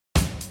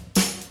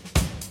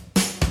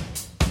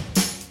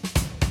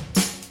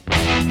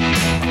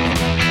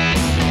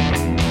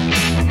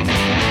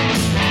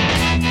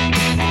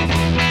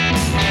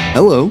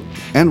Hello,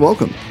 and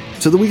welcome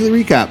to the Weekly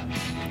Recap.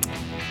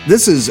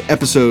 This is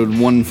episode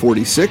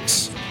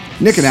 146.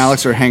 Nick and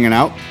Alex are hanging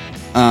out.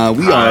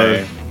 We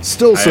are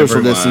still social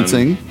everyone.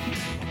 distancing.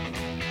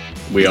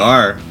 We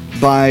are.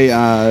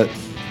 By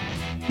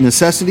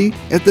necessity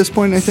at this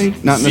point, I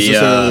think. Not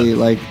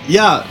necessarily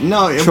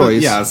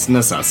choice. It's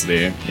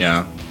necessity.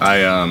 Yeah.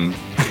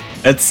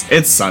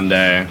 It's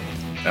Sunday.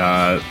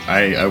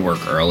 I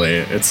work early.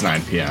 It's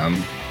 9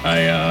 p.m.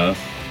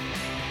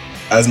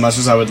 As much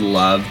as I would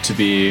love to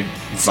be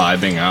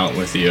vibing out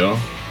with you,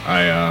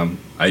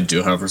 I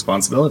do have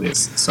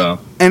responsibilities. So,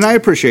 and I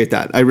appreciate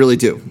that. I really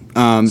do.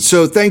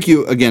 So thank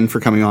you again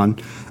for coming on.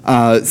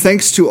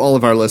 Thanks to all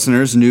of our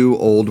listeners, new,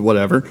 old,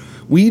 whatever.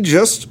 We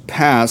just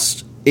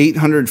passed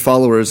 800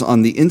 followers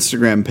on the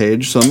Instagram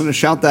page, so I'm going to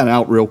shout that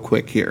out real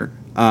quick here.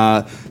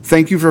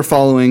 Thank you for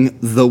following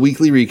The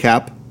Weekly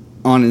Recap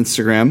on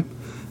Instagram.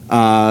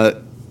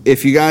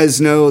 If you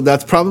guys know,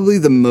 that's probably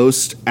the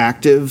most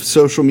active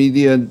social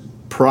media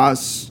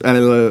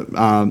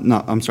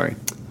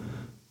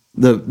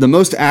the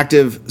most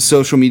active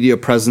social media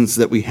presence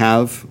that we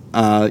have,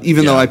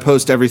 even though I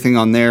post everything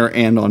on there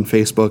and on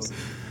Facebook.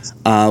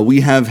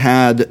 We have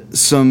had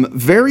some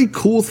very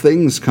cool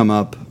things come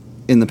up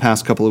in the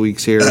past couple of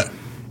weeks here,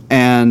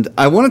 and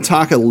I want to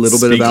talk a little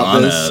bit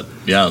about this.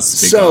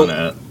 Speak on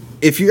it.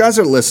 If you guys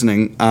are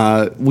listening,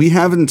 we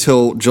have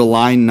until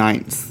July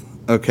 9th,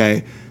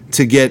 okay,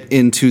 to get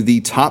into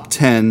the top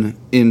 10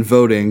 in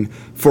voting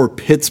for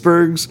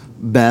Pittsburgh's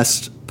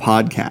best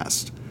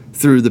podcast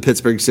through the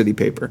Pittsburgh City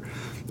Paper,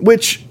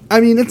 which, I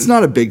mean, it's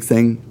not a big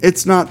thing.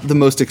 It's not the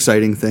most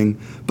exciting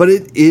thing, but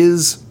it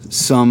is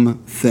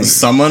something.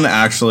 Someone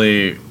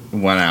actually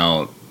went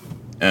out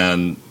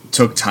and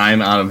took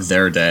time out of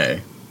their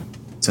day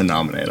to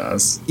nominate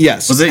us.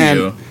 Yes. Was it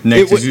you?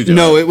 Nick, did you do it?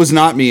 No, it was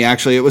not me,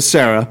 actually. It was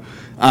Sarah.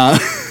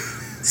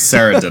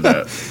 Sarah did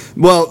it.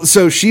 Well,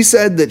 so she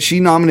said that she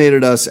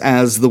nominated us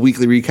as the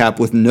Weekly Recap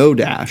with no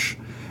dash,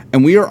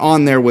 and we are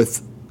on there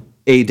with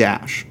a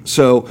dash.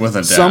 So with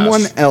a dash.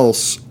 Someone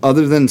else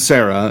other than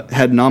Sarah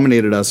had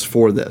nominated us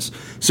for this.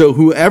 So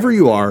whoever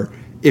you are,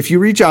 if you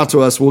reach out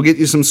to us, we'll get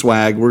you some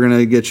swag. We're going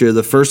to get you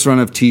the first run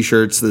of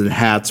t-shirts, the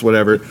hats,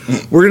 whatever.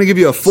 We're going to give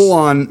you a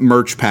full-on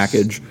merch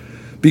package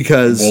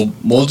because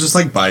we'll just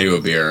like buy you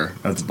a beer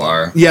at the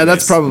bar. Yeah,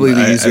 that's probably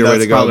the easier way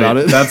to go about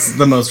it. That's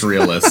the most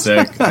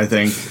realistic, I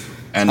think,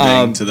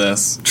 ending to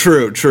this.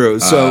 True.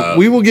 So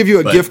we will give you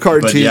a gift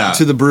card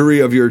to the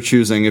brewery of your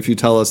choosing if you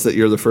tell us that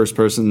you're the first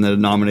person that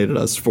nominated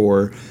us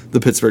for the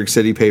Pittsburgh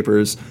City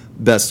Paper's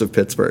Best of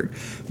Pittsburgh.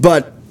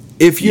 But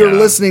if you're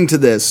listening to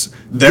this,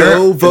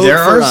 go vote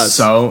for us.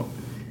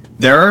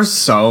 There are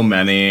so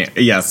many.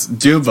 Yes,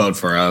 do vote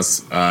for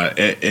us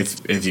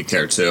if you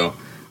care to.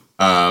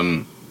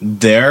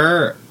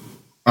 There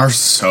are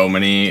so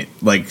many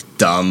like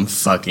dumb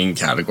fucking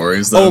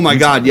categories. Oh my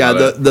god, yeah.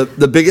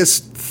 The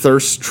biggest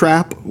thirst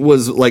trap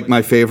was like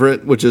my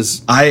favorite, which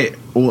is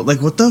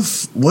what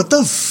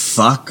the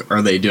fuck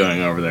are they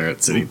doing over there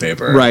at City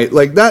Paper? Right,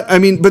 like that. I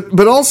mean,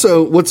 but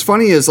also what's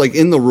funny is like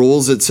in the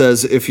rules it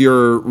says if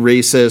you're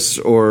racist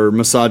or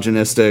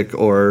misogynistic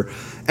or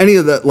any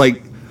of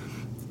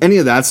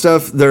that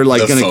stuff, they're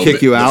like going to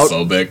kick you out.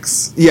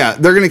 Phobics. Yeah,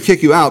 they're going to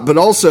kick you out. But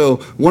also,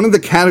 one of the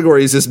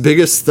categories is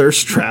biggest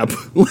thirst trap.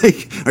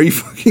 Like, are you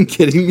fucking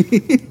kidding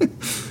me?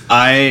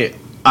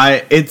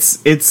 It's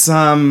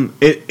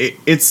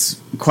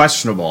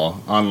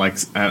questionable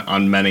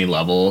on many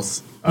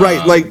levels.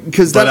 Right, like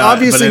because that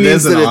obviously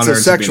means that it's a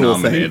sexual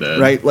thing,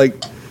 right?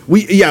 Like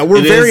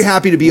we're very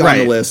happy to be on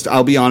the list.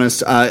 I'll be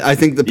honest. I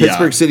think the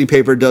Pittsburgh City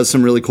Paper does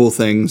some really cool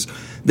things.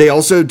 They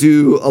also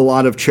do a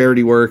lot of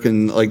charity work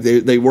and like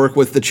they work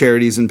with the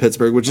charities in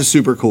Pittsburgh, which is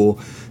super cool.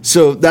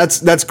 So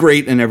that's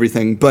great and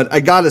everything. But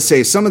I gotta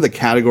say, some of the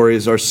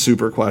categories are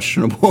super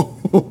questionable.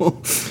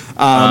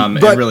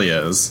 It really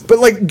is. But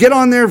like, get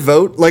on there,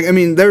 vote. Like, I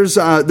mean, there's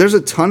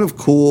a ton of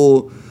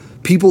cool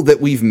people that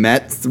we've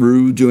met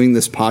through doing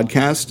this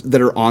podcast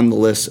that are on the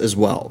list as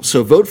well.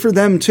 So vote for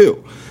them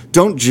too.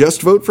 Don't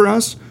just vote for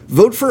us.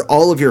 Vote for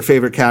all of your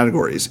favorite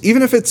categories,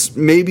 even if it's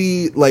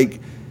maybe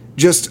like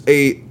just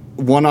a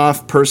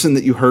one-off person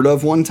that you heard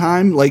of one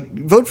time. Like,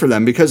 vote for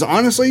them because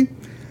honestly,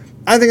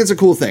 I think it's a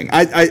cool thing.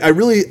 I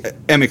really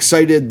am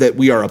excited that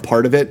we are a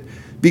part of it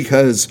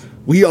because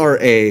we are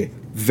a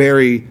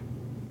very,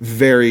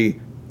 very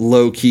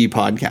low-key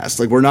podcast.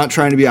 Like, we're not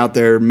trying to be out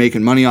there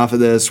making money off of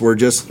this. We're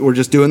just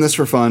doing this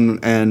for fun,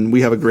 and we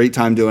have a great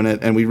time doing it,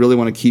 and we really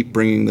want to keep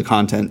bringing the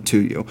content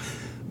to you.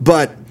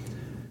 But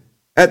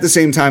at the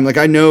same time, like,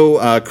 I know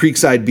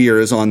Creekside Beer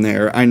is on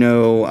there. I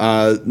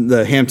know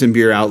the Hampton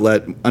Beer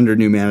Outlet under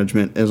new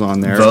management is on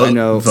there. Vote, I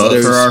know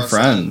vote for our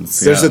friends.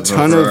 There's a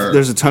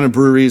ton of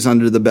breweries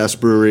under the Best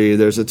Brewery.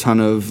 There's a ton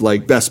of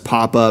like best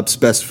pop-ups,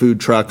 best food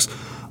trucks.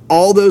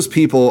 All those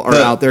people are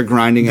out there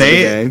grinding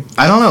every day.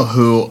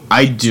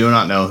 I do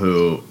not know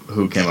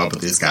who came up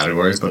with these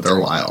categories, but they're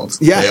wild.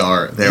 Yeah, they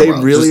are. They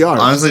wild. really are.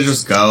 Honestly,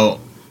 just go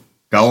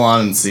Go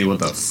on and see what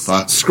the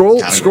fuck.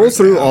 Scroll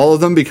through all of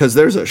them because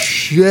there's a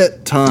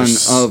shit ton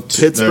of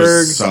Pittsburgh.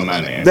 There's so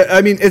many.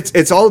 I mean,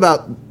 it's all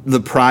about the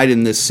pride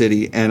in this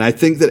city, and I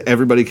think that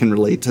everybody can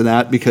relate to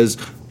that because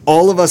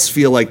all of us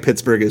feel like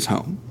Pittsburgh is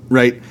home,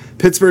 right?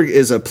 Pittsburgh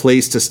is a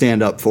place to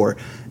stand up for.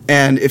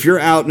 And if you're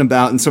out and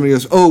about and somebody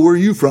goes, "Oh, where are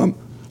you from?"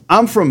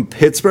 I'm from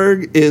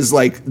Pittsburgh is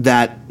like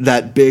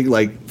that big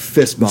like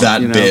fist bump.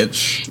 That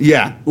bitch.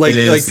 Yeah. Like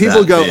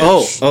people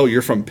go, "Oh,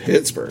 you're from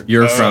Pittsburgh.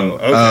 You're from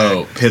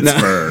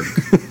Pittsburgh."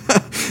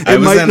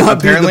 It might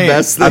not be the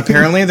best thing.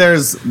 Apparently there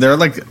are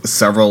like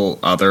several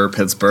other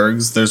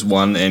Pittsburghs. There's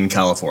one in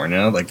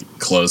California, like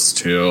close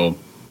to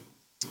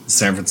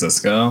San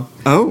Francisco.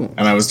 Oh.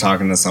 And I was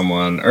talking to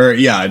someone I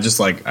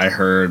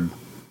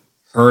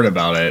heard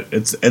about it.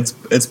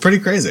 It's pretty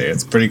crazy.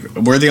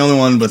 We're the only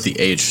one with the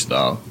H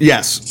though.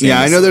 Yes. Yeah,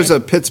 I know there's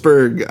a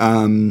Pittsburgh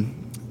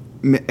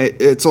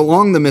it's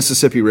along the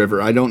Mississippi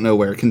River. I don't know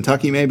where.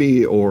 Kentucky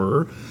maybe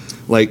or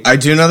like I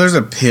do know there's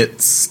a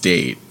Pitt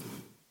State.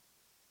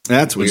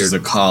 That's weird. Which is a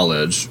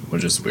college,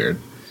 which is weird.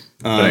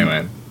 But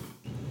anyway.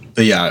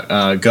 But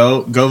yeah,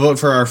 go vote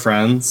for our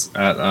friends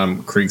at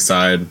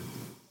Creekside.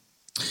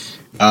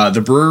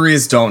 The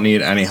breweries don't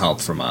need any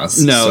help from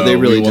us. No, so they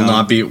really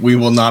don't. We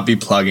will not be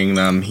plugging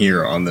them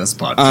here on this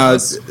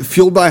podcast.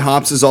 Fueled by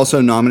Hops is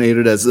also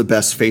nominated as the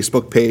best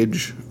Facebook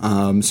page.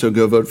 So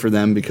go vote for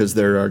them because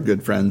they're our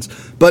good friends.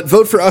 But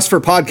vote for us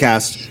for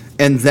podcast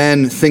and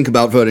then think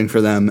about voting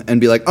for them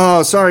and be like,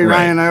 "Oh, sorry, right.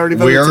 Ryan, I already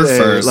voted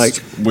today."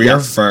 We are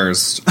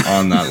first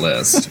on that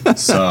list.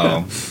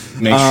 So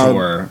make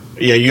sure.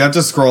 Yeah, you have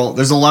to scroll.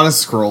 There's a lot of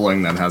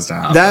scrolling that has to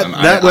happen.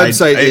 That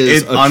website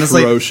is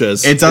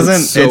atrocious. It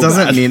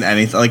doesn't mean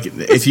anything. Like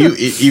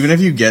even if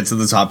you get to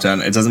the top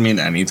 10, it doesn't mean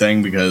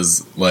anything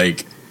because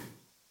like.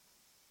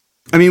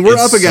 I mean, we're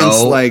up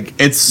against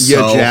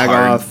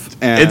Jagoff,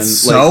 and it's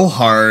so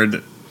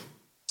hard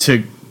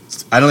to.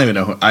 I don't even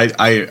know who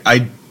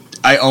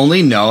I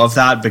only know of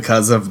that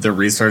because of the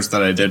research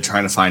that I did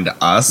trying to find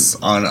us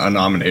on a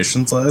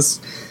nominations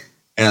list,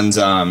 and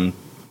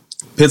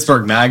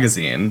Pittsburgh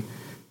Magazine.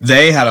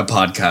 They had a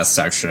podcast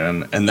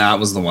section, and that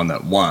was the one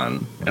that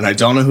won. And I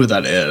don't know who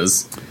that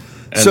is.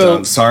 And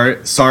so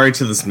sorry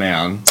to this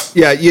man.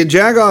 Yeah,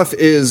 Jagoff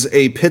is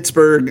a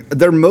Pittsburgh.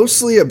 They're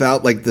mostly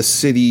about like the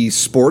city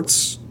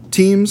sports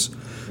teams.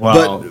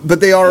 Wow.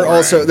 But they are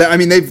also. I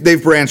mean,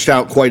 they've branched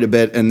out quite a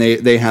bit, and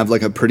they have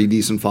like a pretty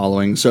decent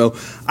following. So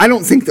I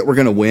don't think that we're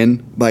going to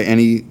win by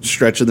any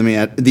stretch of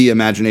the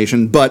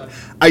imagination. But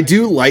I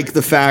do like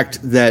the fact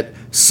that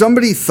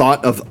somebody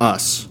thought of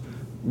us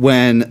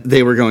when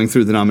they were going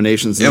through the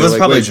nominations. It was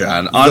probably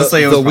Jen.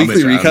 Honestly, it was probably Jen.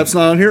 The weekly recap's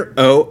not on here?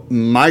 Oh,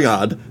 my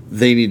God.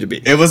 They need to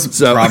be. It was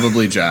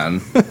probably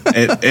Jen.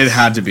 It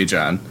had to be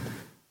Jen.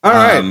 All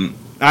right.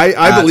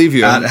 I believe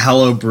you. At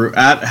Hello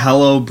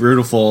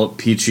Brutiful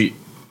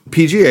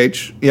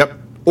PGH. Yep.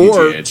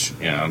 PGH,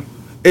 yeah.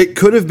 It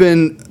could have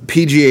been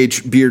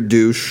PGH Beer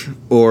Douche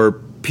or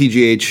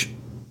PGH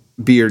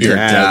Beer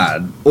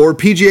Dad. Or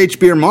PGH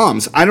Beer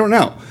Moms. I don't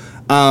know.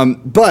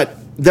 But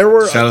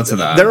shout out to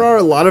that. There are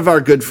a lot of our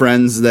good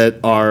friends that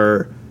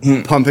are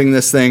pumping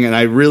this thing, and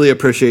I really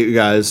appreciate you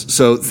guys.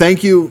 So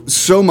thank you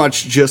so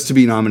much just to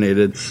be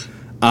nominated.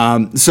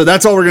 So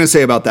that's all we're going to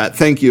say about that.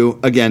 Thank you.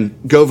 Again,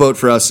 go vote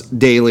for us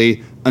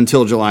daily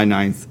until July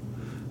 9th.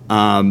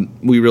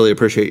 We really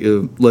appreciate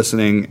you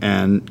listening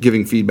and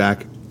giving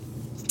feedback.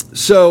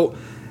 So,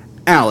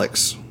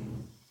 Alex.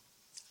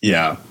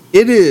 Yeah.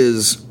 It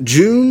is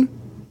June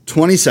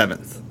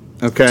 27th.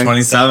 Okay?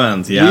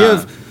 27th,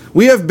 yeah.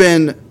 We have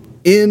been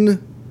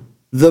in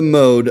the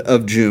mode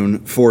of June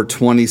for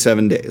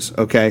 27 days,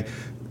 okay?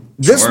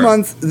 This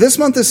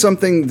month is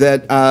something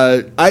that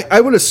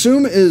I would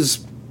assume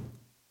is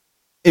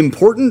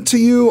important to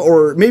you,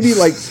 or maybe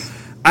like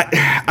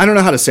I don't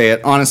know how to say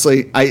it,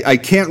 honestly. I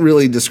can't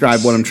really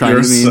describe what I'm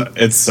trying to mean.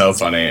 It's so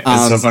funny.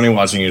 It's so funny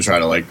watching you try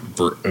to like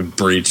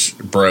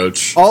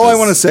broach. All I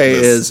want to say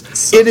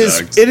is it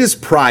is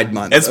Pride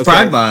Month. It's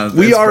Pride Month.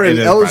 We are an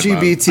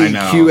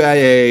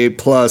LGBTQIA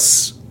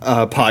plus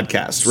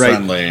podcast, right?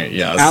 Friendly,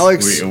 yes.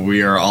 Alex,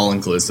 we are all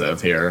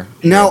inclusive here.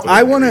 Now,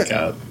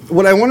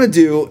 what I want to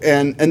do,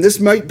 and this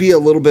might be a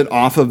little bit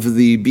off of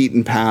the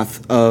beaten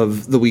path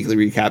of the weekly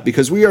recap,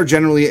 because we are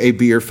generally a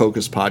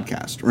beer-focused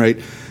podcast,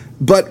 right?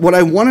 But what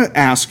I want to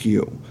ask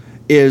you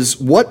is,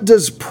 what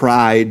does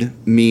Pride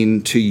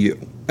mean to you?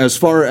 As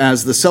far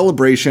as the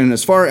celebration,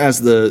 as far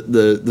as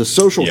the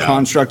social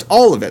construct,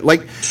 all of it.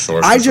 Like,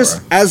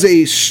 as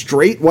a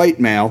straight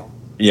white male,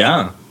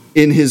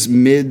 in his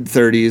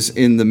mid-30s,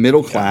 in the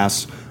middle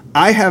class,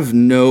 I have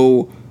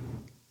no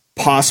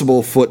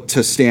possible foot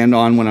to stand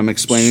on when I'm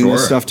explaining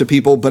this stuff to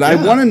people, but I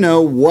want to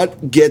know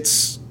what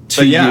gets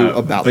to you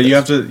about this. But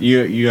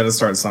you got to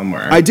start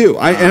somewhere. I do.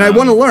 And I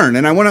want to learn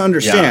and I want to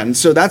understand.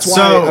 So that's why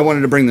I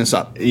wanted to bring this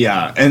up.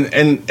 Yeah.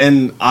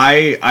 And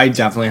I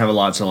definitely have a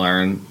lot to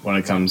learn when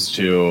it comes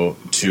to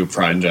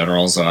Pride in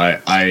general. So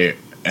I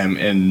am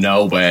in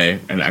no way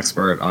an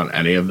expert on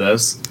any of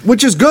this,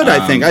 which is good.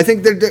 I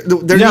think there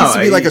needs to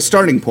be like a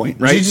starting point,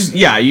 right?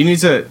 You need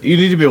to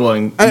be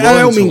willing. I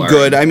don't mean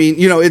good. I mean,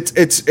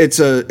 it's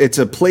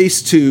a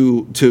place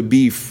to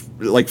be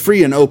like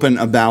free and open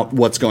about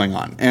what's going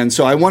on, and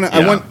so I want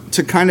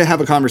to kind of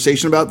have a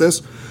conversation about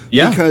this,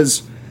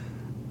 because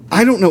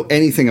I don't know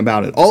anything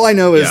about it. All I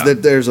know is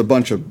that there's a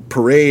bunch of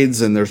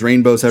parades and there's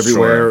rainbows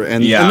everywhere,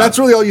 and that's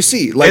really all you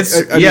see. Like,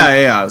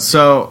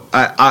 So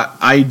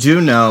I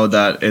do know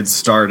that it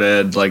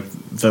started like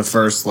the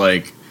first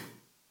like.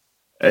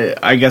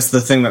 I guess the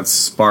thing that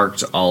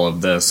sparked all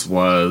of this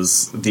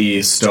was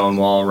the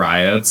Stonewall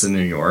riots in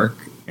New York.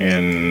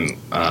 I'm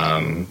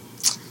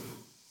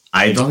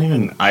not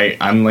even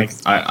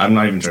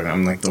joking.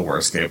 I'm like the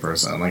worst gay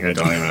person. Like, I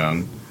don't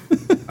even.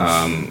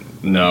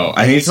 No,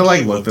 I need to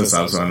like look this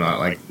up so I'm not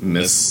like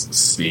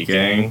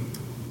misspeaking.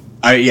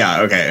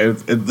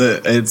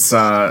 It's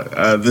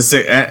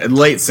the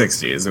late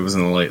 60s. It was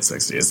in the late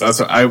 60s. That's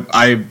what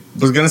I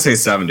was gonna say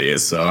 70s.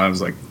 So I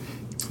was like,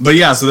 but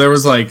yeah. So there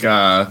was like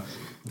the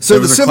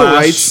civil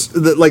rights,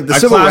 the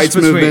civil rights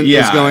movement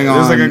is going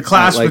on. There's like a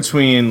clash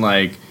between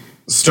like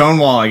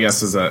Stonewall, I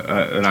guess, is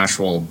an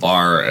actual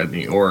bar at New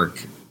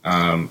York,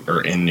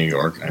 or in New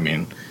York. I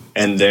mean.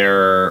 And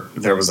there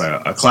was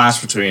a clash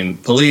between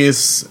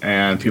police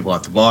and people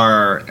at the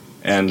bar,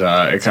 and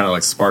it kind of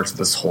like sparked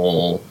this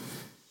whole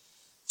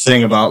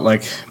thing about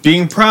like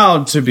being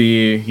proud to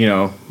be,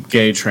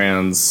 gay,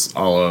 trans,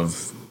 all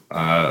of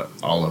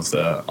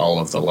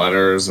the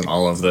letters and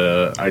all of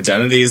the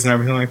identities and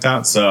everything like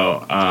that.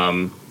 So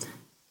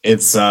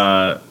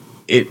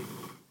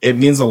it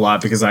means a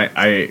lot, because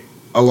a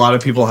lot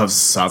of people have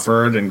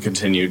suffered and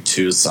continue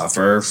to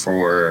suffer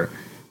for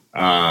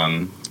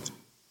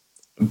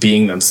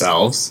being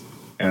themselves,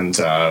 and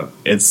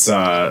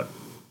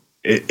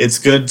it's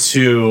good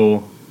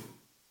to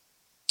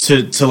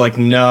like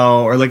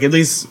know, or like at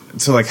least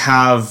to like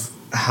have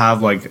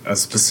like a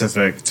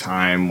specific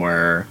time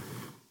where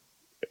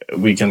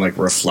we can like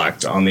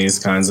reflect on these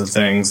kinds of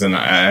things. And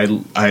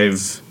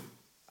I've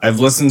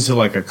listened to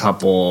like a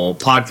couple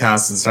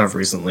podcasts and stuff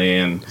recently,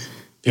 and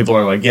people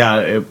are like,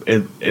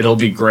 it'll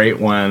be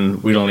great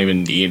when we don't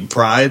even need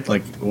pride,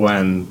 like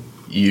when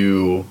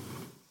you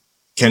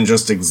can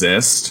just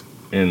exist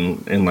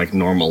in like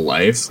normal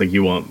life. Like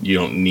you don't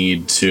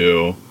need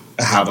to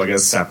have like a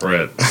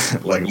separate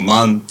like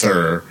month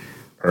or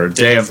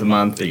day of the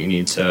month that you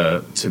need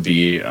to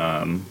be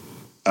to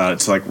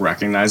like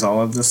recognize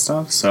all of this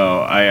stuff.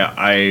 So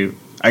I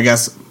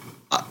guess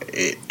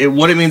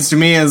what it means to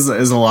me is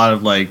a lot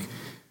of like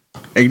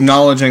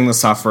acknowledging the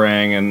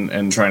suffering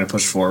and trying to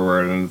push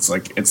forward. And it's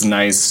like, it's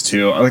nice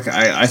to like,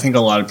 I think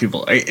a lot of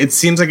people, it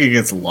seems like it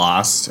gets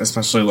lost,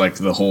 especially like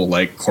the whole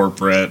like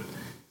corporate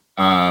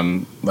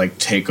like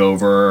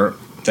takeover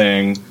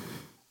thing.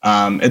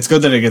 It's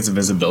good that it gets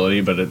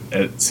visibility, but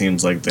it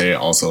seems like they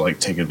also like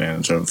take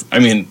advantage of, I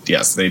mean,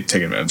 yes, they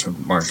take advantage of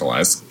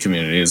marginalized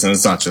communities, and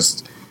it's not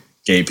just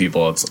gay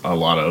people, it's a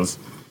lot of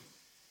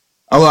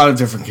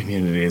different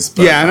communities.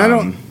 But,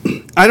 and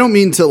I don't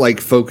mean to like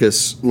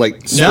focus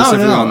like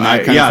specifically on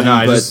that kind of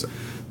thing,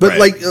 but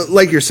right.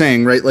 like you're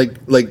saying, right?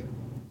 Like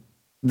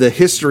the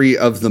history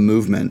of the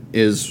movement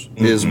is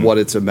what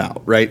it's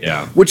about, right?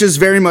 Yeah. Which is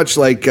very much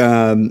like,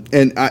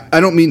 and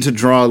I don't mean to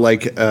draw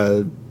like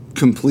a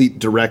complete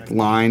direct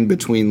line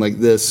between like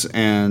this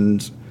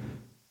and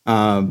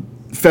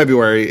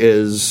February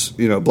is,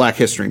 Black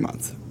History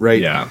Month,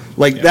 right? Yeah.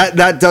 Like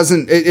that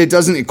doesn't, it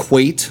doesn't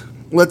equate,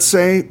 let's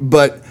say,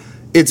 but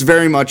it's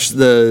very much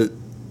the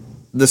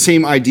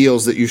same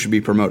ideals that you should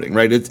be promoting,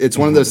 right? It's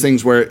one of those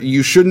things where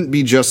you shouldn't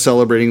be just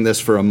celebrating this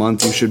for a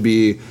month. You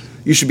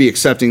should be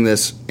accepting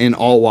this in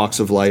all walks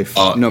of life,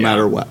 no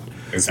matter what.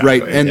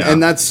 Exactly, right?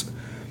 And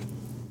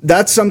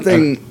that's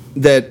something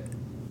that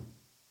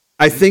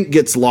I think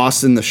gets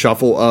lost in the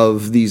shuffle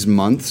of these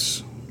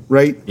months,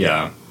 right?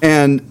 Yeah.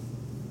 And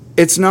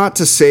it's not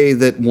to say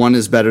that one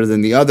is better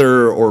than the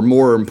other or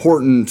more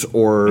important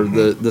or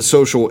the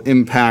social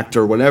impact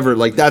or whatever.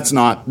 Like that's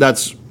not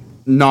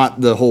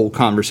the whole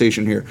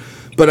conversation here.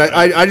 But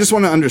I just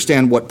want to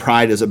understand what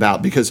Pride is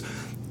about, because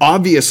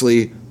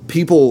obviously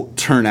people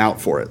turn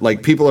out for it.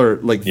 Like people are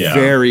like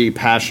very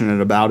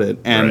passionate about it,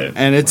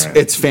 and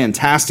it's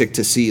fantastic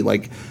to see,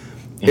 like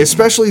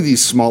especially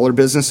these smaller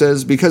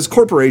businesses, because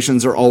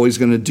corporations are always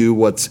going to do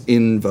what's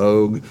in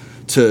vogue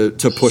to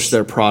push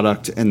their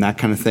product and that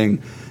kind of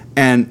thing.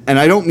 And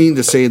I don't mean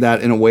to say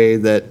that in a way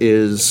that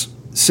is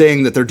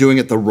saying that they're doing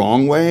it the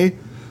wrong way,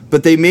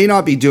 but they may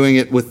not be doing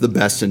it with the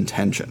best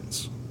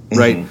intentions,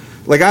 right?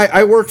 Like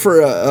I work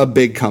for a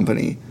big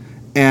company,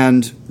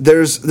 and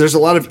there's a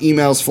lot of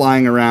emails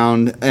flying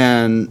around,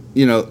 and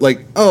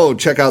like, oh,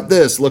 check out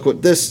this, look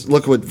what this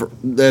did,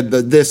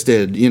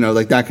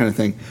 like that kind of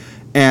thing.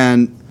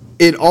 And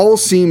it all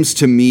seems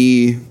to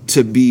me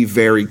to be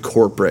very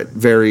corporate,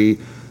 very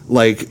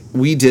like,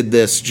 we did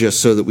this just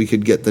so that we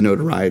could get the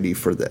notoriety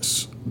for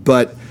this.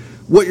 But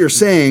what you're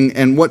saying,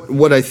 and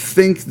what I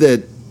think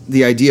that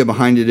the idea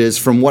behind it is,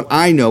 from what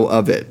I know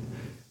of it,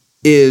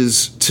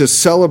 is to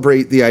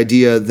celebrate the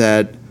idea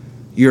that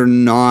you're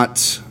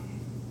not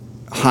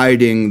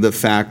hiding the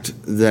fact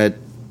that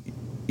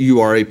you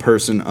are a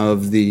person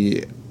of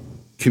the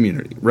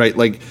community, right?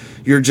 Like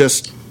you're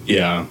just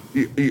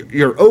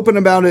you're open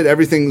about it.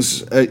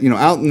 Everything's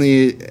out in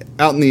the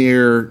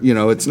air.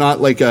 It's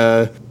not like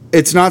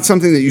it's not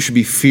something that you should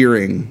be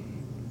fearing.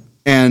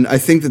 And I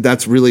think that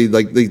that's really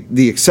like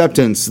the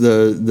acceptance,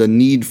 the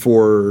need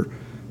for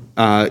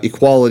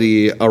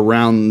equality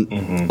around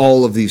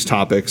all of these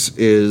topics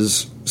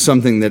is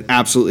something that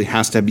absolutely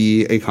has to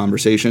be a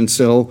conversation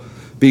still,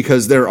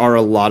 because there are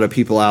a lot of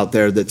people out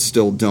there that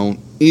still don't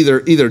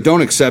either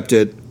don't accept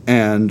it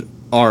and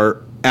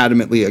are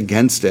adamantly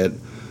against it,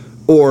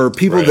 or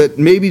people that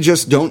maybe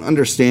just don't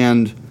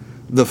understand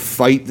the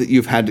fight that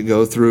you've had to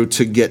go through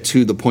to get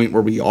to the point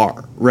where we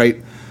are,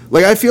 right?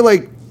 Like, I feel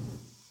like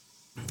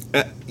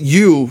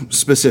you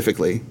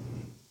specifically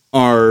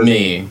are...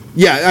 Me.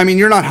 Yeah, I mean,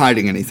 you're not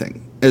hiding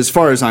anything, as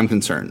far as I'm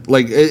concerned.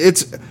 Like,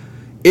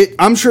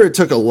 I'm sure it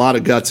took a lot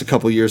of guts a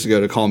couple years ago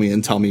to call me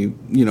and tell me,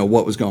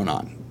 what was going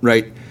on,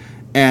 right?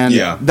 And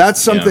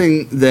that's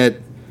something that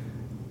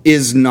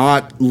is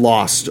not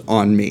lost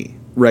on me,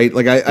 right?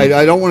 Like,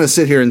 I don't want to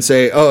sit here and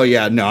say, oh,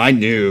 yeah, no, I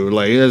knew,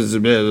 like, this is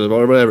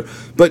whatever.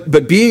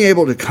 But being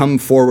able to come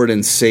forward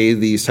and say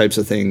these types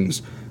of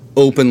things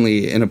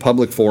openly in a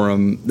public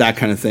forum, that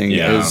kind of thing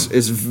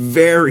is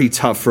very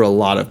tough for a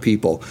lot of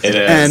people. It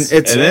is.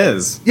 And it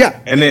is. Yeah.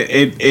 And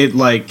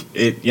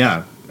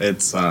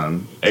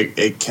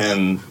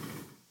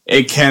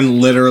it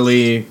can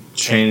literally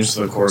change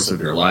the course of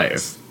your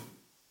life.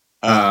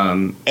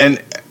 I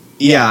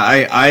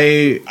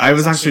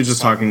was actually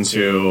just talking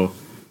to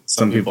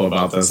some people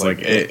about this. Like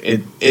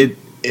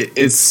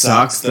it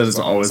sucks that it's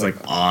always like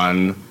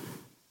on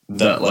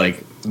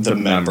the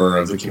member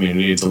of the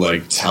community to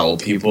like tell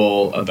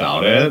people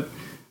about it.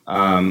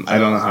 I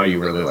don't know how you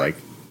really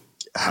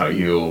I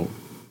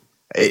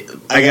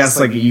guess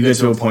like you get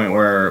to a point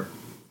where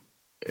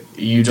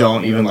you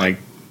don't even like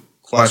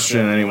question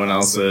anyone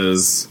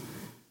else's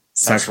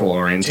sexual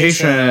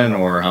orientation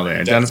or how they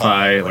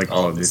identify, like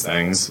all of these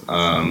things.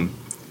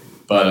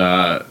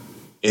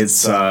 It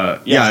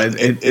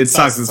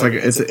sucks. It's like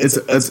it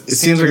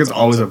seems like it's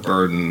always a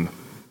burden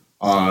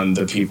on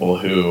the people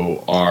who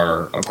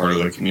are a part of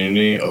the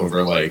community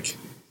over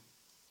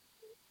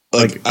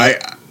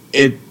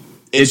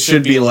it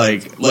should be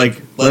like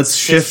let's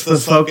shift the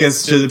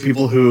focus to the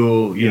people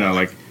who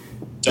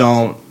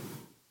don't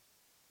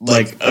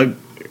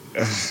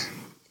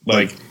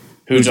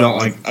who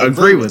don't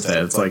agree with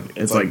it. It's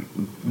like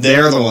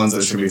they're the ones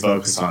that should be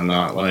focused on,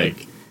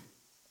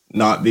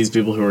 not these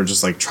people who are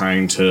just like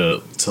trying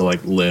to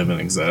live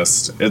and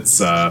exist. It's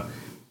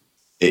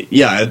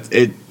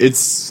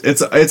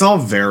all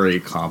very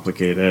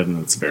complicated,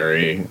 and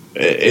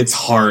it's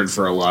hard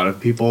for a lot of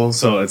people.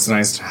 So it's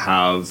nice to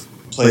have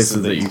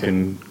places that you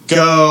can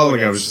go.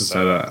 Like I was just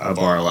at a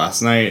bar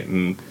last night,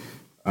 and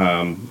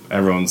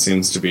everyone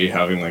seems to be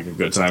having like a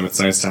good time. It's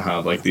nice to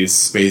have like these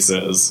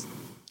spaces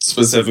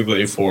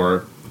specifically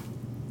for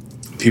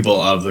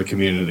people of the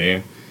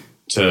community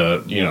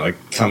to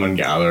come and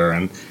gather.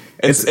 And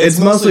it's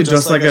mostly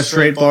just like a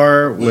straight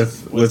bar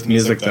with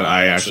music that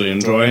I actually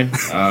enjoy.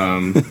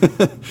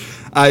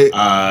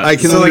 I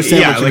can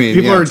understand what you mean.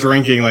 People are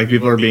drinking, like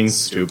people are being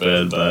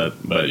stupid, but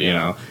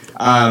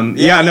I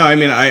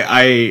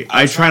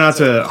try not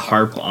to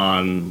harp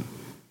on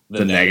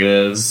the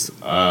negatives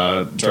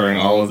during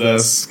all of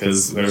this,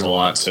 because there's a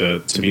lot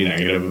to be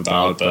negative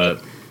about,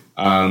 but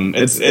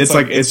it's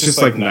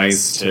just like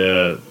nice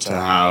to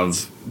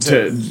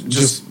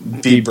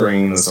just be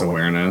bringing this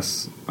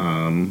awareness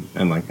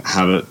and like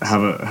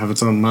have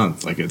its own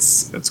month. Like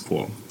it's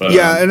cool. But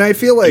and I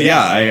feel like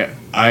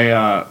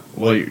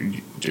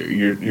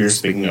you're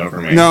speaking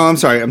over me. No, I'm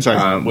sorry.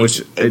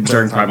 Which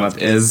during Pride Month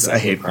is a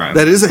hate crime.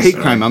 That is a hate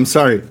crime. I'm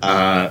sorry.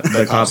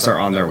 The cops are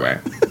on their way.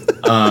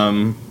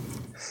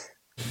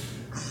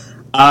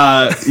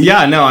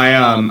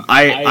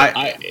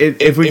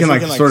 If we can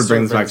like sort of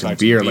bring this back to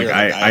beer, like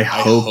I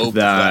hope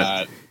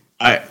that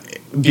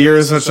beer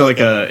is such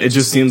it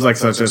just seems like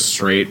such a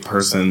straight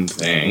person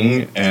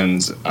thing,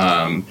 and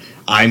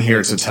I'm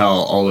here to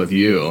tell all of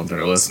you that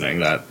are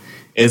listening that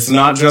it's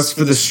not just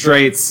for the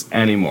straights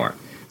anymore.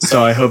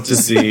 So I hope to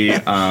see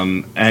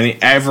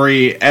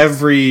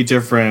every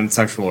different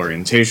sexual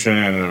orientation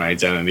and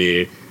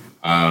identity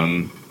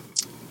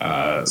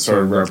sort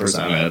of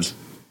represented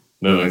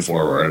moving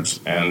forward.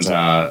 And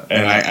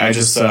I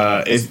just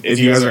if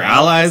you guys are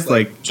allies,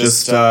 like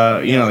just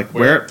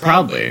wear it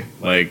proudly.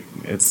 Like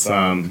it's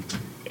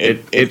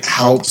it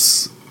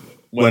helps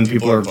when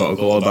people are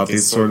vocal about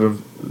these sort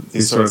of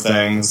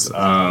things.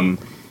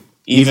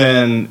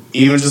 Even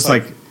just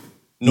like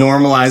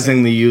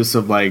normalizing the use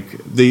of like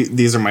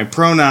these are my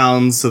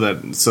pronouns, so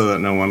that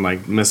no one like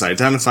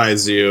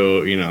misidentifies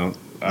you,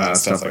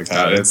 stuff like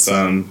that.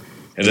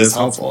 It is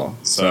helpful.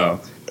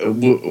 So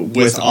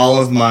with all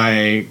of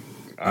my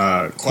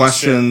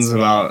questions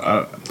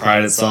about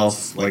Pride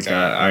itself, like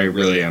I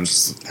really am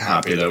just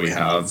happy that we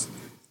have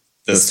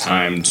this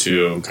time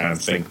to kind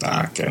of think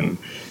back and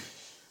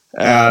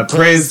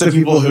praise the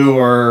people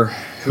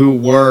who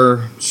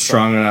were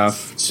strong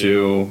enough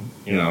to,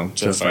 you know,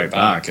 to fight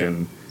back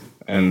and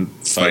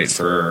fight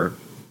for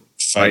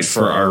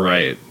our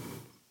right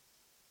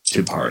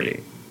to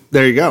party.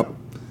 There you go.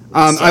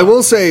 I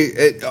will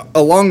say,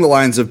 along the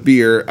lines of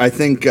beer, I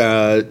think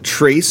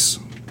Trace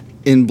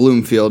in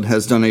Bloomfield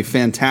has done a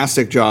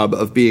fantastic job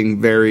of being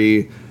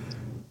very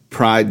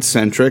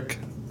Pride-centric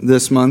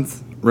this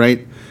month,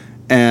 right?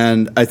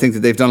 And I think that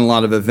they've done a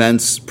lot of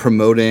events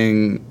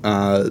promoting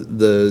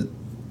the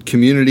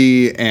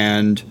community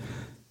and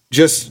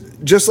just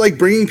like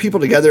bringing people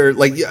together.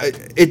 Like,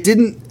 it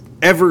didn't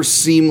ever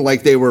seem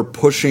like they were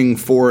pushing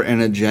for an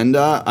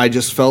agenda. I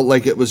just felt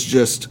like it was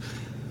just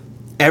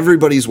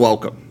everybody's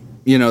welcome,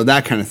 you know,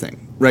 that kind of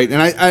thing, right?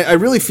 And I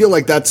really feel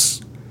like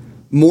that's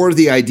more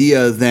the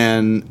idea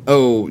than,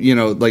 oh, you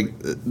know, like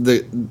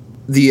the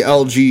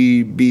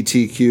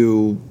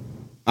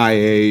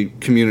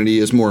LGBTQIA community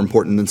is more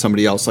important than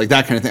somebody else, like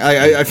that kind of thing.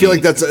 I feel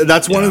like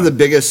that's one of the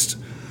biggest.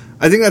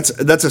 I think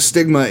that's a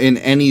stigma in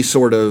any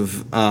sort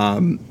of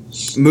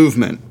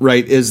movement,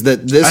 right? Is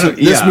that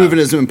this movement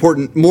is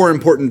more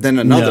important than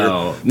another?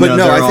 I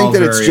think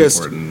that it's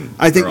just. Important.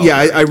 I think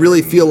I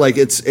really feel like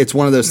it's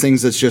one of those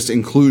things that's just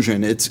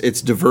inclusion.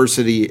 It's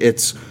diversity.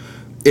 It's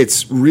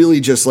really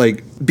just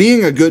like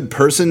being a good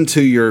person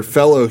to your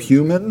fellow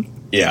human.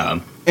 Yeah.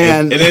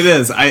 And it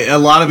is. A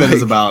lot of it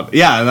is about.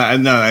 Yeah.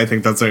 No, I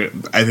think that's a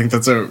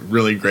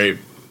really great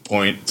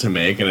point to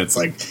make, and it's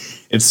like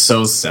it's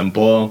so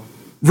simple,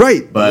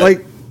 right? But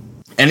like,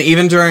 and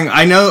even during,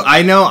 I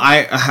don't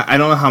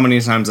know how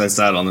many times I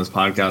said on this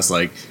podcast,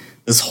 like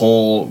this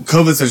whole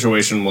COVID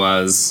situation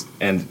was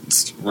and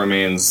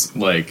remains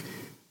like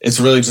it's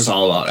really just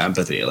all about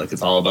empathy. Like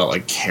it's all about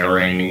like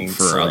caring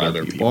for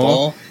other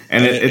people.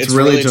 And it's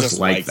really just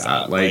like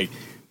that. Like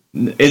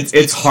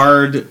it's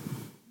hard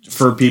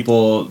for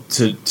people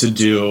to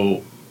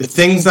do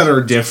things that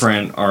are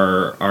different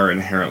are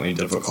inherently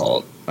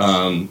difficult.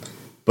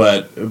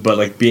 But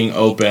like being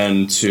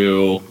open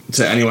to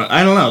anyone,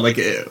 I don't know. Like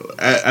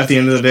at the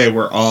end of the day,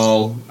 we're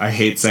all. I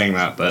hate saying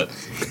that, but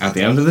at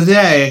the end of the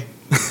day,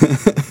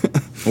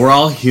 we're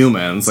all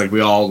humans. Like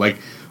we all like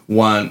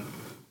want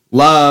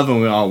love and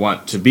we all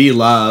want to be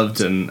loved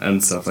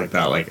and stuff like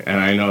that. Like, and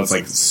I know it's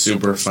like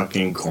super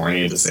fucking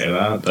corny to say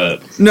that,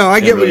 but no,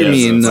 I get really what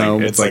you mean. No,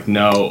 it's like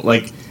no,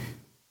 like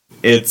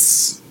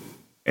it's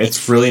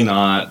really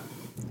not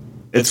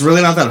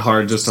that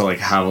hard just to like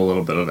have a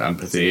little bit of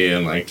empathy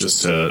and like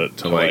just to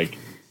like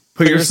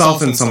put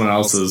yourself in someone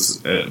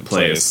else's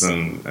place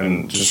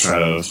and just try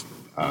to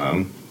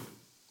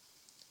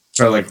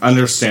like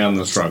understand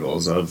the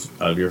struggles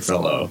of your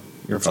fellow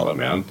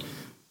man.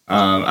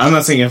 I'm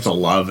not saying you have to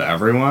love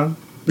everyone.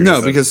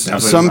 Because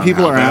some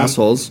people are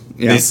assholes.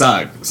 Yeah. They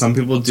suck. Some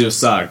people do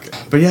suck.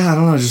 But yeah, I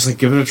don't know. Just like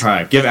give it a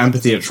try. Give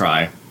empathy a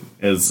try.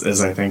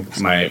 Is I think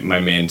my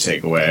main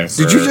takeaway.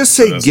 Did you just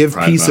say give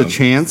peace a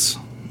chance?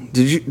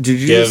 Did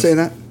you just say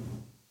that?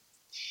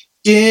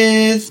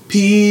 Give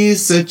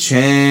peace a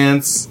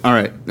chance. All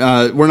right,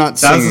 we're not.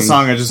 That was a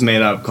song I just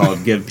made up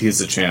called "Give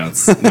Peace a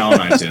Chance." Now on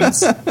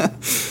iTunes.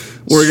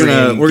 We're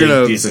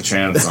gonna Peace a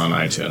Chance on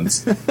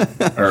iTunes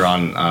or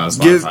on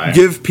Spotify.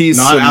 Give Peace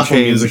not some Apple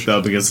change. Music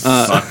though, because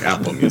fuck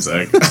Apple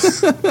Music.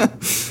 Just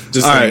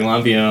kidding,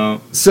 love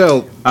you.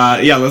 So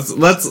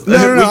let's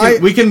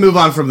we can move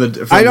on from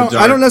the. I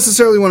don't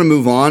necessarily want to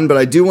move on, but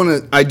I do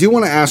want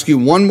to ask you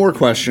one more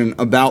question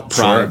about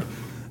Pride. Sure.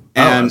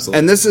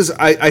 And this is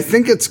I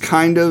think it's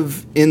kind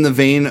of in the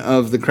vein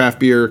of the craft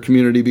beer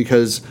community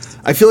because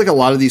I feel like a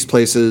lot of these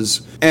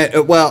places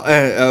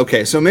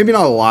okay, so maybe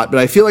not a lot, but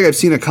I feel like I've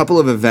seen a couple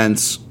of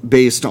events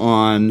based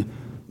on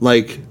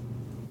like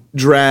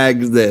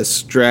drag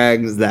this,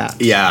 drag that.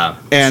 Yeah.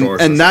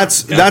 And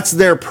that's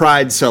their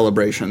Pride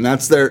celebration.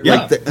 That's their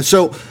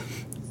so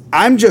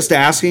I'm just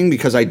asking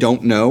because I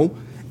don't know.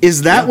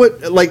 Is that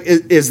what like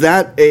is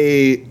that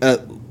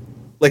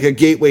like a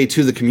gateway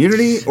to the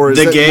community, or is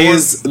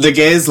the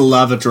gays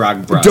love a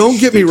drag brunch? Don't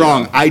get me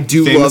wrong, I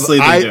do Famously,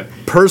 love.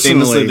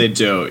 Personally, they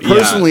do.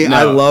 Personally,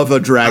 I love a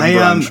drag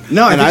brunch.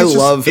 I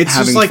love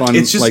having fun.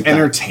 It's just like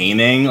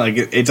entertaining. Like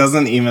it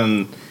doesn't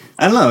even.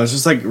 I don't know. It's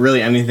just like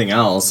really anything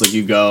else. Like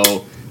you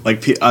go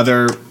like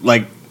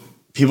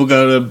people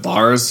go to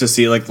bars to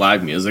see like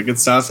live music and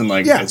stuff, and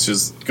like it's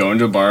just going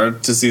to a bar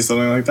to see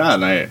something like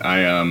that. And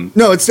I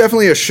no, it's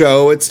definitely a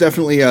show. It's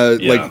definitely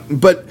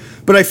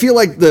but I feel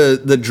like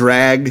the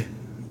drag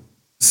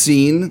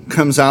scene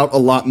comes out a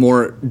lot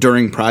more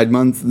during Pride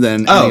Month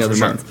than any other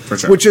month. For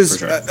sure. Which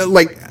is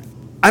like,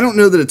 I don't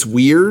know that it's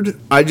weird.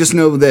 I just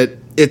know that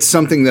it's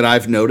something that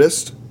I've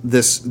noticed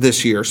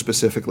this year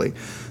specifically.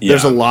 Yeah.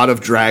 There's a lot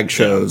of drag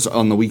shows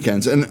on the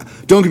weekends. And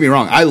don't get me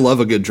wrong, I love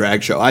a good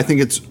drag show. I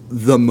think it's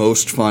the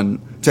most fun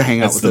to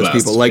hang out with those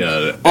people. Like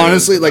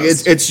honestly, like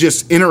it's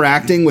just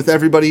interacting with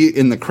everybody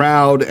in the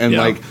crowd and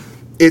like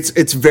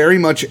it's very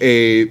much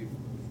a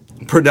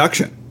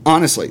production,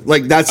 honestly.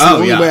 Like that's the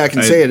only way I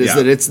can say it is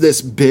that it's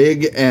this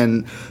big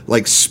and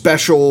like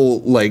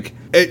special, like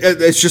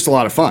it's just a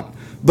lot of fun.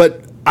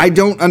 But I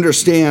don't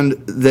understand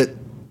that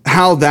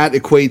how that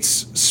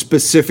equates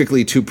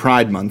specifically to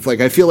Pride Month.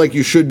 Like, I feel like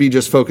you should be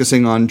just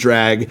focusing on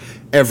drag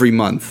every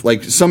month.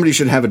 Like, somebody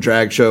should have a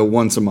drag show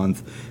once a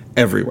month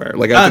everywhere.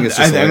 Like, I think it's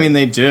just I mean,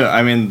 they do.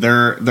 I mean,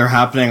 they're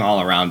happening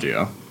all around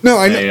you. No,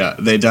 I know.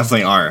 They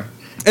definitely are.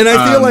 And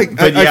I feel like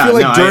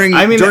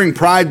during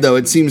Pride, though,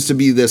 it seems to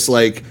be this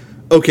like,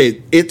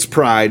 okay, it's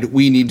Pride,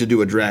 we need to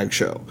do a drag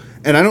show.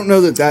 And I don't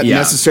know that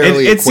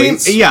necessarily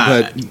equates.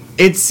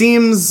 It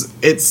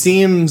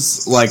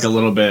seems like a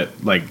little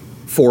bit like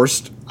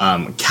forced.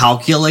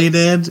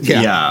 Calculated,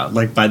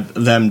 like by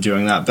them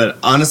doing that. But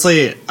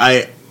honestly,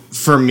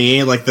 for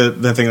me, like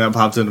the thing that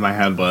popped into my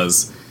head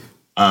was,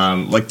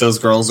 like those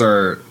girls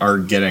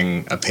are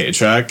getting a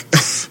paycheck,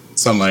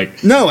 so I'm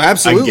like, no,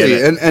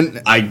 absolutely,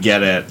 and I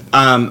get it.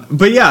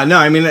 But yeah, no,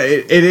 I mean,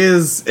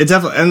 it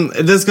definitely, and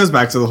this goes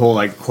back to the whole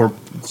like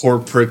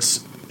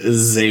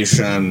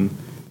corporatization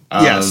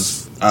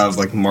of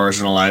like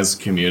marginalized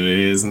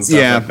communities and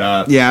stuff like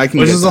that. Yeah, I can.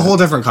 Which is a whole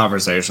different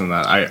conversation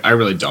that I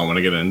really don't want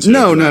to get into.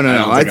 No. I don't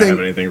think I have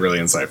anything really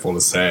insightful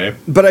to say.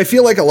 But I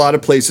feel like a lot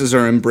of places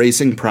are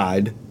embracing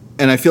Pride,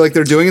 and I feel like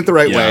they're doing it the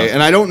right way.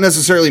 And I don't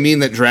necessarily mean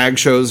that drag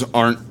shows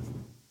aren't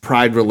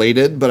Pride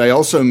related, but I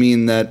also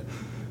mean that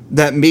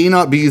may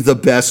not be the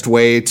best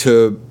way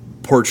to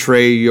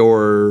portray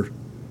your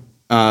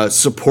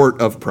support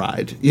of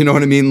Pride. You know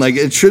what I mean? Like,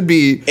 it should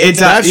be be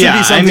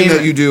something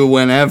that you do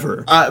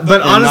whenever.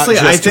 But honestly,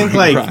 I think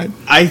like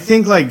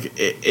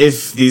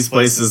if these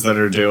places that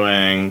are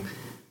doing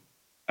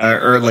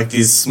or like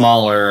these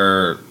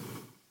smaller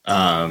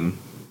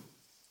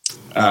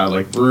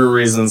like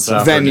breweries and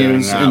stuff,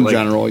 venues in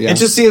general, it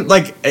just seems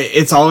like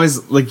it's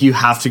always like you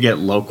have to get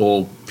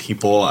local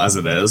people as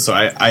it is. So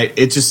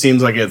it just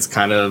seems like it's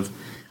kind of,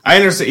 I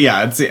understand.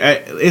 Yeah,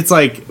 it's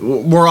like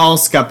we're all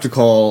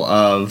skeptical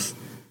of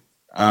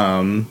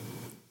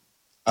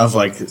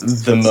like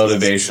the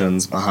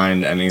motivations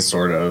behind any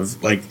sort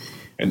of like.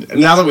 And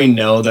now that we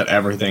know that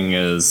everything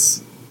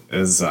is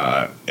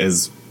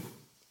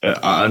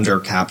under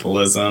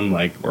capitalism,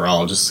 like we're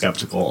all just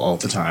skeptical all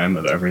the time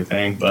of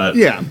everything. But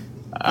these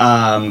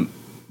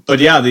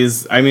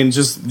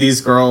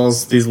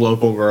girls, these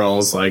local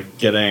girls, like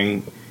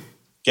getting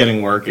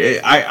work.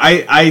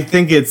 I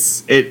think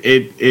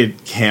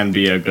it can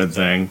be a good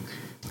thing.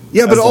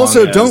 Yeah, but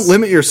also don't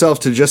limit yourself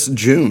to just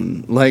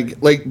June. Like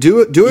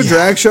do a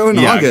drag show in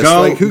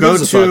August. Who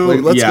gives a fuck?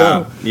 Like, let's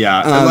go.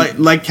 Yeah,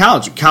 like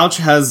Couch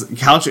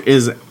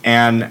is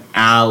an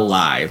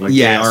ally. Like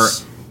they are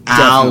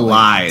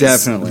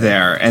allies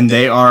there, and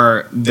they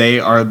are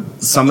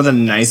some of the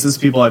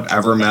nicest people I've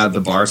ever met. The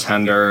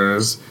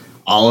bartenders,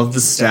 all of the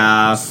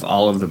staff,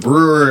 all of the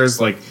brewers.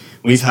 Like,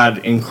 we've had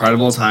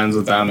incredible times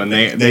with them, and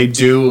they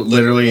do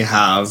literally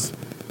have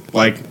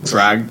like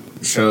drag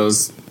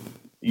shows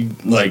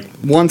like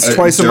once,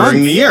 twice a month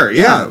during the year.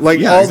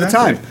 All the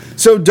time.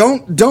 So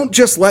don't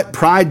just let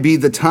Pride be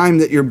the time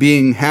that you're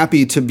being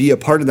happy to be a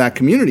part of that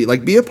community.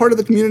 Like, be a part of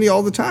the community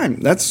all the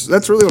time.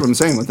 That's really what I'm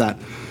saying with that.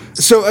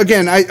 So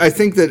again, I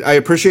think that I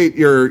appreciate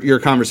your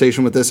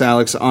conversation with this,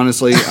 Alex.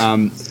 Honestly,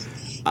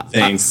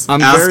 thanks.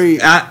 Honestly,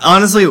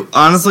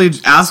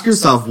 ask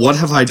yourself, what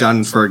have I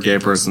done for a gay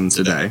person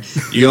today?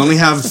 You only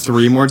have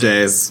 3 more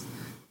days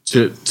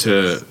to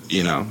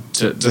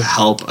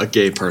help a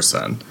gay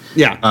person.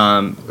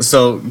 Yeah.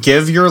 So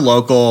give your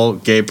local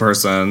gay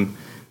person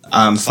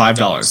 $5.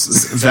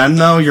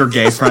 Venmo your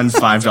gay friend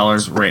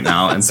 $5 right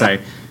now and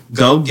say,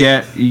 go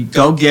get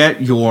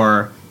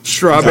your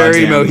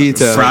strawberry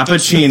mojito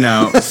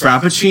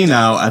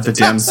frappuccino at the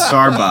damn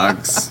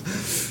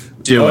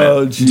Starbucks. Do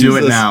it. Do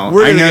it now.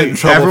 I know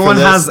everyone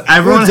has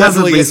at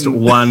least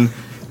one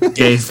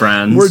gay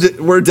friend.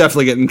 We're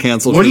definitely getting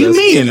canceled. What do you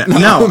mean?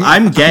 No,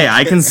 I'm gay.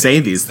 I can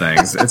say these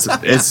things.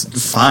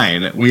 It's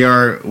fine.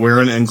 We're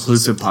an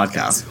inclusive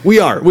podcast. We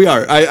are.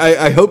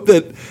 I hope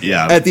that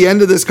at the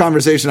end of this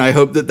conversation, I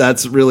hope that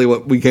that's really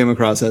what we came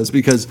across as,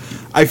 because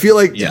I feel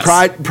like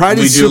Pride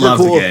is super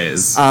cool. The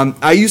gays.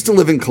 I used to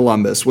live in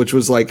Columbus, which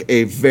was like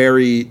a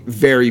very,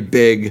 very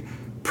big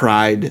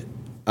Pride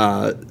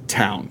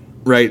town,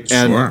 right?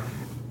 And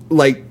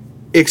like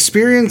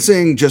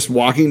experiencing just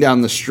walking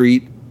down the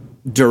street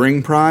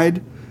during Pride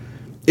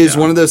is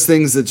one of those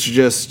things that's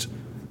just,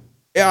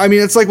 I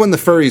mean, it's like when the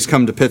furries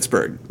come to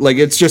Pittsburgh. Like,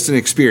 it's just an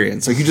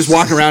experience. Like, you just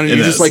walk around and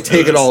you just like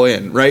take it all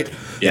in, right?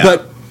 Yeah.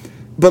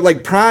 But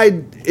like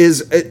Pride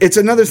it's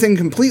another thing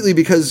completely,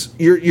 because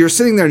you're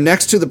sitting there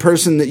next to the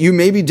person that you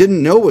maybe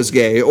didn't know was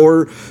gay,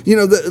 or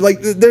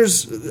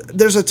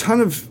there's a ton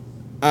of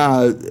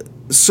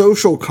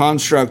social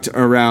construct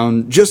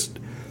around just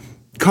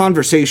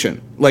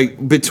conversation,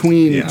 like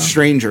between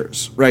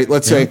strangers, right?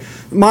 Let's say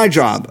my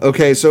job.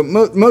 Okay, so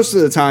most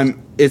of the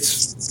time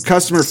it's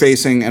customer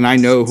facing and I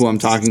know who I'm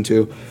talking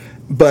to,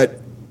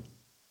 but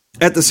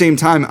at the same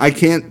time, I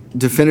can't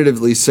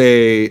definitively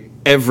say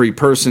every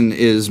person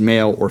is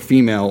male or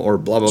female or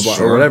blah, blah, blah,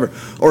 or whatever,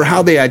 or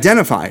how they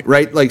identify,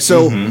 right? Like,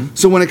 so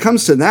when it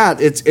comes to that,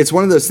 it's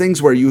one of those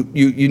things where you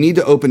need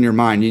to open your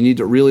mind. You need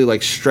to really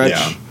like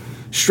stretch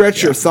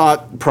stretch your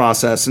thought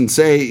process and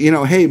say,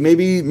 hey,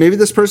 maybe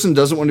this person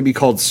doesn't want to be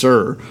called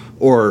sir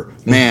or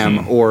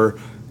ma'am or,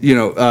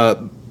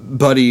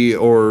 buddy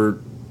or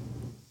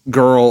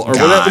girl or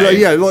whatever.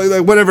 Yeah,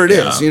 like whatever it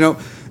is, Yeah.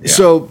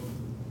 So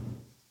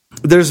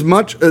there's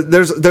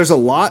a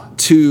lot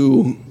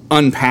to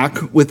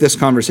unpack with this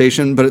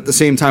conversation, but at the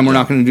same time, we're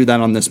not going to do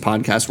that on this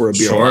podcast. We're a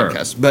beer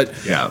podcast, but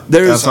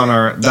that's on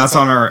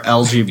our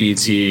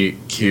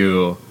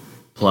LGBTQ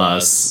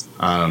plus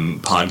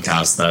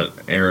podcast that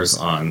airs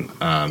on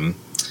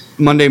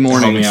Monday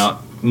mornings.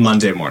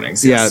 Monday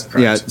mornings.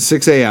 Yes,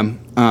 6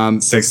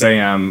 a.m. 6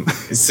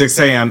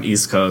 a.m.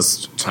 East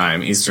Coast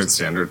time, Eastern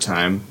Standard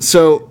Time.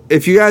 So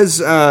if you guys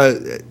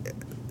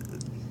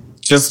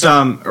just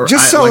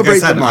celebrate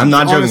the month. I'm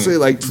not honestly,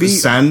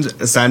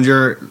 joking. Send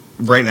your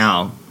right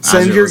now.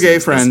 Send your gay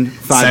friend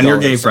 $5. Send your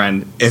gay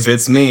friend. If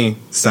it's me,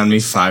 send me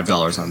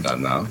 $5 on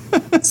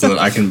Venmo so that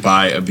I can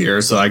buy a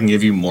beer so I can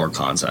give you more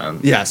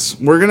content. Yes,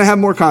 we're gonna have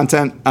more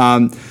content.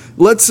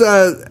 Let's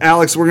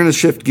Alex, we're gonna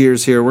shift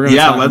gears here. We're gonna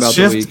talk about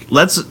the week.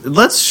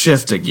 Let's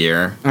shift a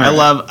gear. Right.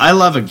 I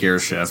love a gear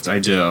shift. I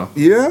do.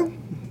 Yeah.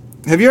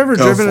 Have you ever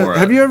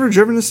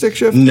driven a stick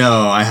shift?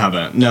 No, I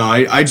haven't. No,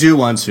 I do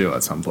want to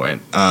at some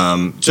point.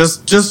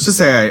 Just to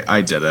say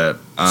I did it.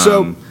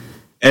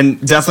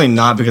 And definitely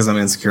not because I'm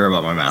insecure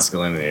about my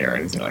masculinity or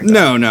anything like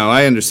that. No,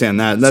 I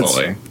understand that. That's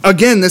fully.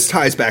 Again, this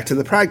ties back to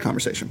the pride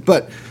conversation.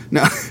 But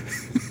no.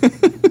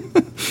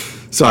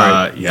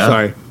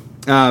 Sorry.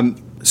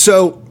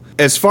 So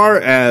as far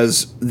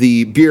as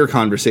the beer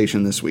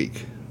conversation this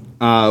week,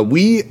 I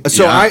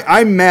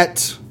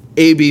met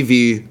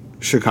ABV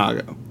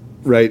Chicago,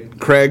 right?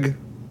 Craig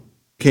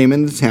came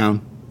into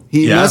town.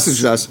 He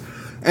messaged us,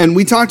 and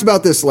we talked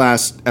about this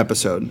last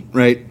episode,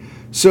 right?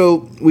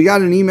 So we got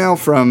an email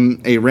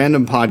from a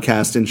random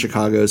podcast in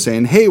Chicago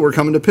saying, hey, we're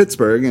coming to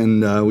Pittsburgh,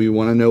 and we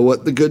want to know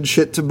what the good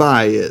shit to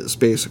buy is,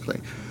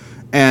 basically.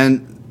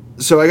 And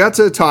so I got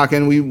to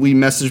talking. We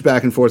messaged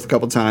back and forth a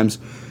couple times.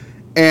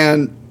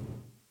 And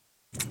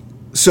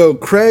so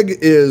Craig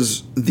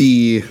is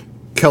the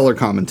Keller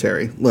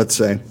commentary, let's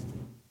say,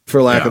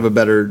 for lack of a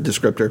better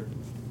descriptor.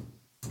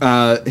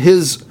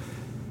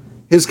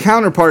 His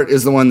counterpart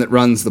is the one that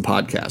runs the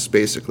podcast,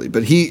 basically.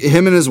 But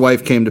him and his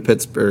wife came to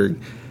Pittsburgh,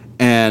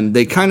 and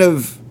they kind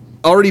of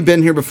already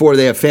been here before.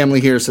 They have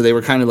family here, so they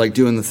were kind of like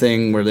doing the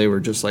thing where they were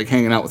just like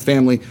hanging out with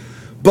family.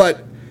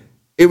 But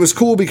it was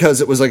cool because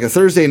it was like a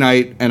Thursday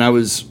night, and I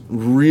was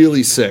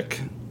really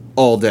sick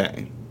all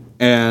day.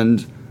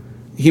 And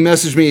he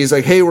messaged me. He's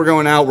like, hey, we're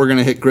going out. We're going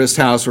to hit Grist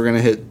House. We're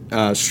going to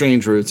hit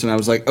Strange Roots. And I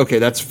was like, okay,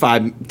 that's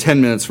 5-10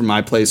 minutes from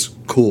my place.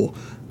 Cool.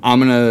 I'm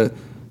going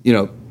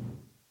to,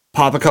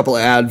 pop a couple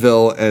of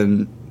Advil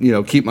and,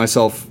 keep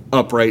myself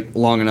upright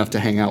long enough to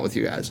hang out with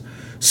you guys.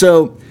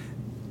 So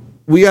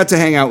we got to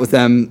hang out with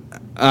them.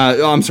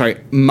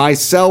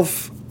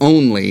 Myself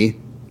only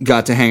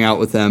got to hang out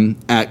with them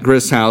at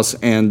Grist House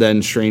and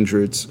then Strange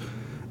Roots.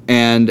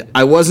 And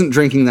I wasn't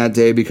drinking that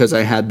day because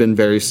I had been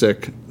very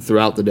sick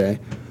throughout the day.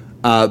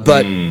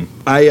 But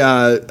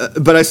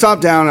I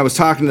stopped down. I was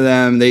talking to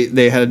them.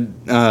 They had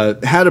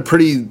had a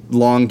pretty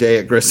long day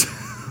at Grist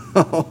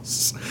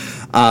House,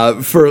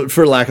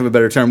 for lack of a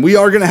better term. We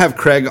are going to have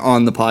Craig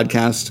on the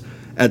podcast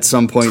at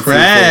some point.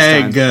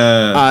 Craig,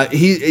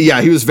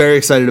 he was very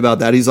excited about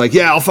that. He's like,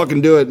 yeah, I'll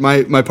fucking do it.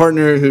 My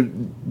partner who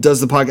does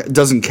the podcast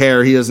doesn't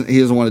care. He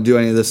doesn't want to do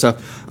any of this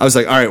stuff. I was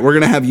like, all right, we're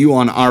going to have you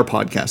on our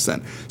podcast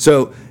then.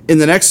 So in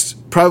the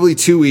next probably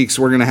 2 weeks,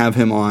 we're going to have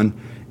him on,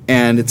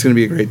 and it's going to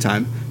be a great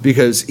time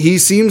because he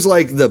seems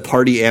like the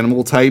party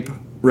animal type,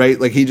 right?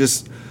 Like he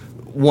just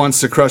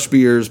wants to crush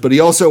beers, but he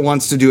also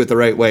wants to do it the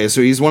right way.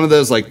 So he's one of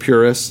those like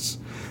purists.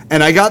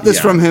 And I got this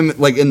from him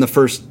like in the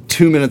first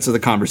 2 minutes of the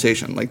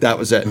conversation. Like that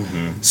was it.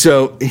 Mm-hmm.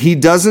 So he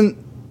doesn't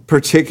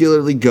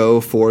particularly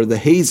go for the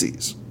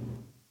hazies,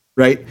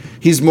 right?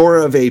 He's more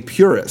of a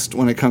purist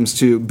when it comes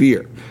to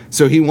beer.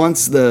 So he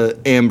wants the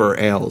amber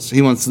ales.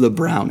 He wants the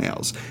brown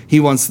ales. He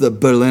wants the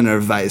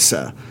Berliner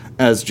Weisse,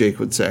 as Jake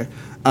would say.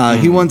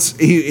 He wants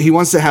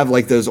to have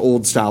like those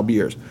old style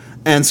beers.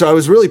 And so I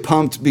was really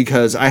pumped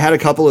because I had a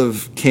couple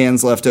of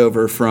cans left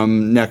over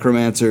from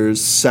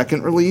Necromancer's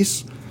second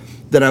release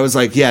that I was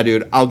like, yeah,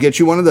 dude, I'll get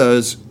you one of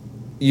those.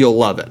 You'll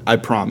love it. I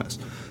promise.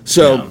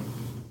 So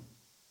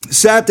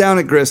sat down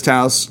at Grist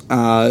House.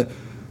 I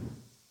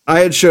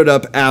had showed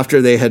up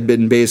after they had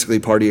been basically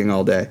partying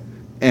all day.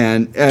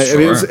 And I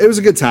mean, it was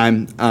a good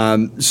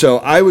time. So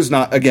I was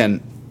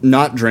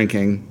not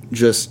drinking,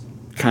 just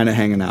kind of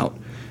hanging out.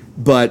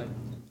 But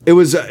it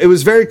was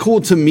very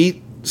cool to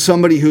meet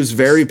somebody who's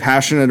very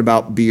passionate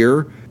about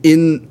beer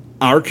in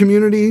our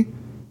community,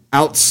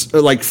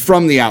 like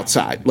from the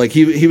outside. Like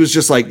he was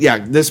just like, yeah,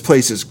 this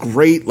place is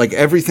great. Like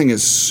everything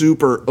is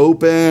super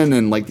open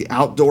and like the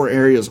outdoor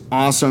area is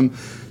awesome.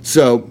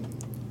 So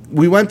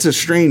we went to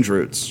Strange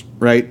Roots,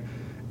 right?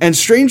 And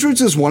Strange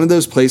Roots is one of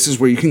those places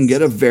where you can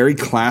get a very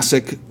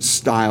classic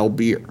style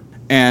beer.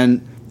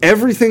 And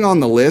everything on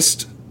the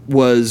list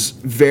was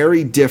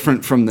very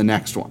different from the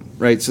next one,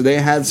 right? So they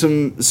had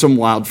some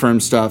Wild Firm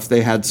stuff.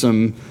 They had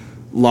some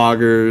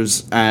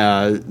lagers,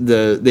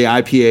 the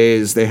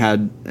IPAs. They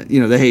had,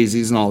 the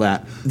hazies and all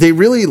that. They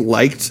really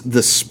liked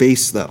the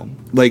space though.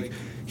 Like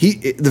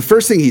the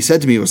first thing he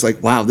said to me was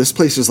like, "Wow, this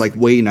place is like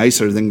way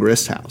nicer than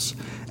Grist House."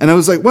 And I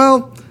was like,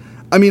 "Well,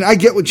 I mean, I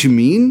get what you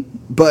mean,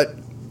 but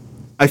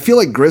I feel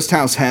like Grist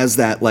House has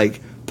that like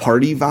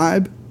party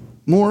vibe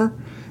more."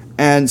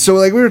 And so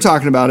like we were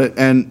talking about it,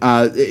 and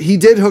he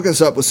did hook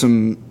us up with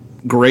some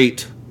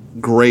great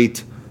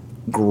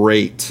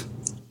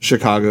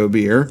Chicago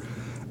beer.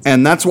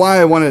 And that's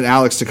why I wanted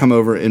Alex to come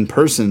over in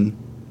person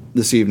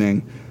this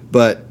evening,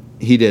 but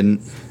he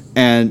didn't.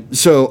 And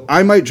so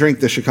I might drink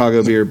the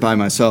Chicago beer by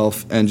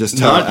myself and just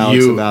tell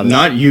Alex about it.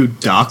 Not you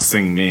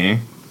doxing me.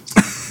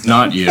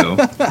 Not you.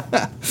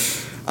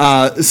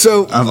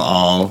 Of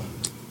all.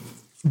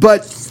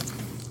 But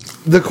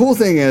the cool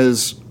thing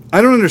is,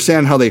 I don't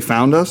understand how they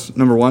found us,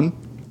 number one.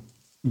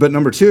 But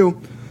number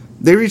two,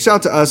 they reached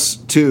out to us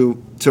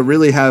to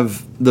really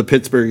have the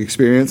Pittsburgh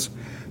experience.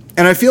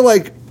 And I feel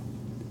like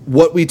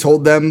what we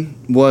told them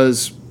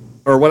was,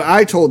 or what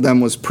I told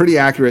them was pretty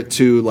accurate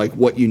to like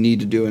what you need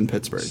to do in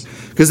Pittsburgh.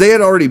 Because they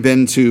had already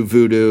been to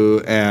Voodoo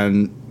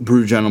and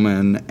Brew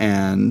Gentleman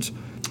and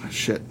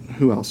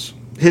who else?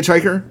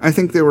 Hitchhiker. I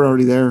think they were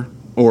already there.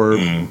 Or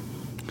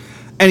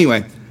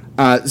anyway,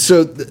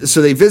 so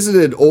they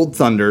visited Old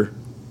Thunder,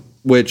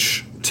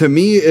 which to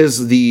me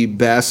is the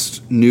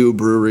best new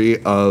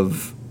brewery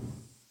of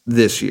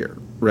this year,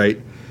 right?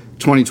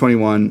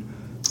 2021.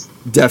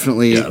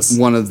 Definitely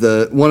one of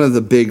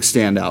the big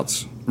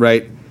standouts,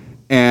 right?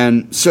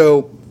 And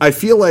so I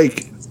feel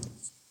like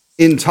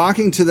in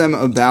talking to them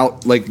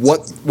about like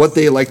what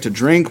they like to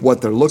drink,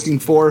 what they're looking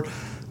for,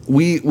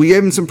 we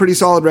gave them some pretty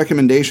solid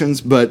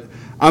recommendations. But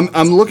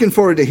I'm looking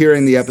forward to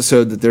hearing the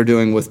episode that they're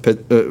doing with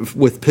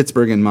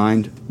Pittsburgh in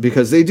mind,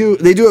 because they do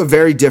a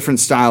very different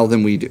style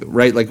than we do,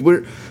 right? Like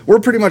we're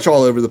pretty much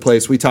all over the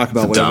place. We talk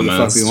about whatever the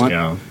fuck we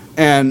want,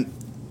 and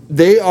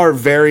they are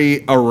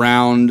very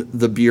around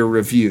the beer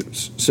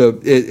reviews. So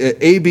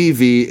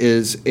ABV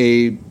is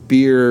a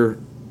beer,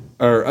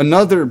 or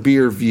another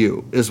beer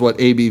view is what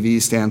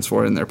ABV stands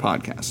for in their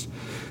podcast.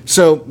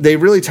 So they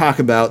really talk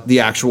about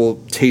the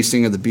actual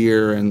tasting of the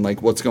beer and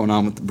like what's going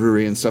on with the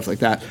brewery and stuff like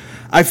that.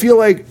 I feel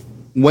like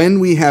when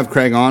we have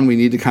Craig on, we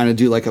need to kind of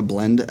do like a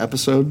blend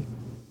episode.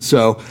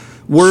 So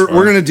we're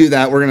going to do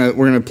that. We're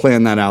going to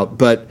plan that out.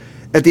 But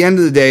at the end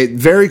of the day,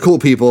 very cool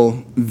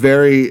people,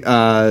 very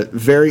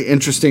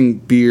interesting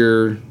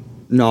beer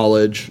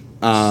knowledge.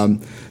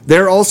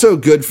 They're also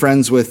good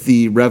friends with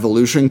the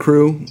Revolution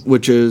crew,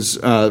 which is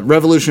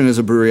Revolution is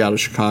a brewery out of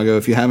Chicago.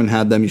 If you haven't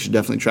had them, you should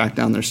definitely track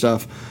down their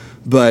stuff.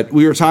 But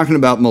we were talking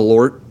about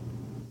Malort,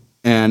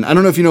 and I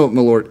don't know if you know what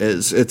Malort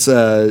is. It's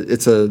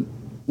a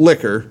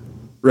liquor,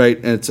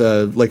 right? It's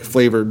a like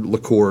flavored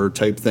liqueur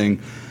type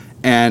thing,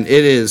 and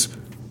it is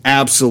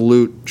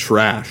absolute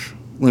trash.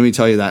 Let me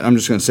tell you that. I'm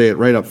just going to say it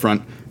right up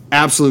front.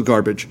 Absolute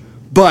garbage.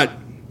 But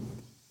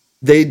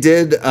they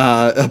did,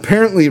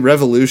 apparently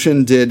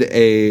Revolution did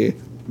a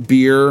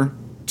beer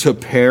to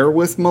pair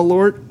with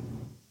Malort.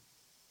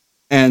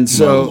 And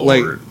so,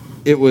 like,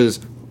 it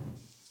was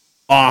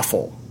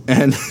awful.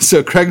 And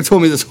so Craig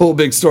told me this whole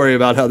big story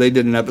about how they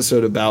did an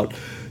episode about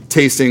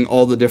tasting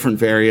all the different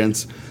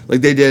variants.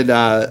 Like, they did,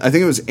 I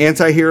think it was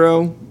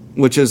Anti-Hero,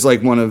 which is,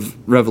 like, one of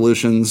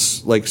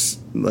Revolution's, like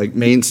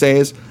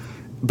mainstays.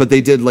 But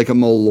they did like a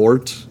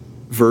Malort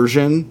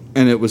version,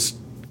 and it was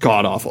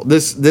god awful.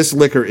 This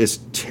liquor is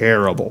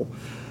terrible.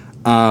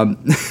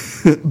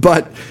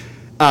 But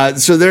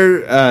so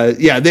they're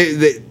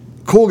they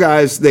cool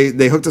guys.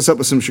 They hooked us up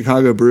with some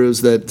Chicago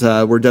brews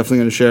that we're definitely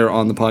going to share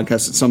on the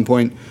podcast at some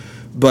point.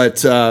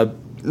 But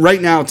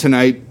right now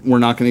tonight we're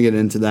not going to get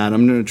into that.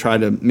 I'm going to try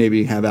to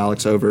maybe have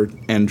Alex over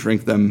and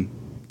drink them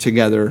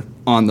together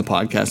on the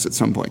podcast at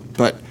some point.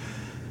 But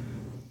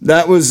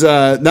that was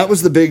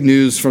the big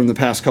news from the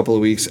past couple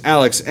of weeks.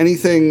 Alex,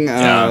 anything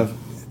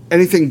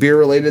beer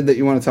related that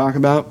you want to talk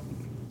about?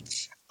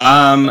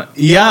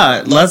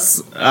 Let's.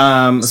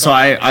 So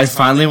I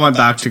finally went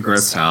back to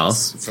Grist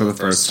House for the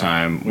first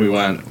time. We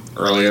went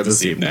earlier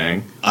this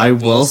evening. I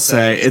will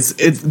say it's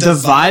the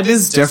vibe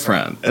is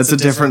different. It's a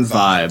different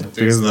vibe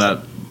because of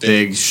that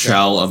big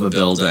shell of a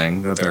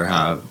building that they're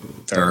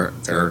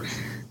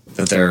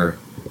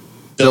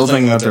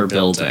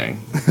building,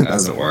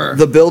 as it were.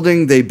 The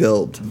building they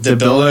build. The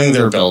building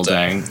they're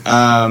building.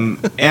 And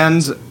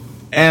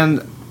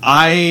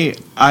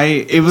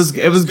it was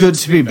good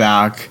to be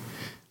back.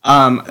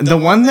 The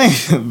one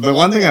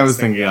thing I was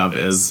thinking of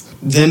is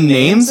the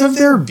names of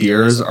their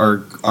beers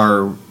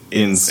are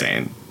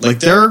insane. Like,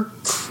 they're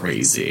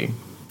crazy.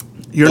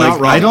 You're like, not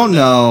wrong. I don't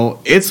know.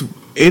 It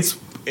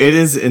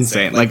is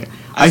insane. Like,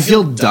 I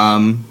feel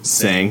dumb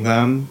saying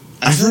them.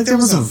 I feel like there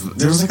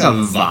was like a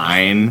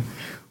Vine.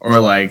 Or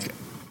like,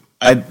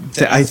 I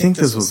think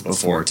this was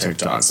before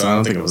TikTok, so I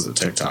don't think it was a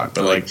TikTok.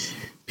 But like,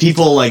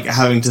 people like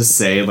having to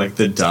say like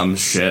the dumb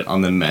shit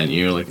on the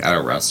menu, like at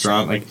a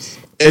restaurant, like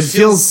it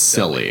feels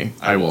silly.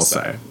 I will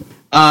say,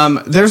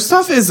 their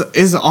stuff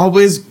is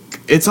always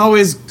good. It's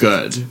always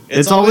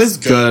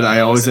good. I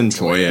always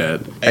enjoy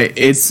it.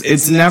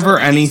 It's never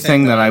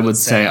anything that I would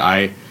say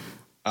I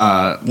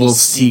will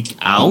seek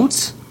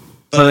out,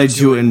 but I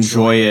do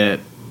enjoy it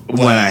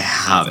when I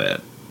have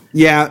it.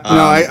 Yeah,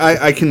 no,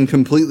 I can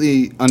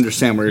completely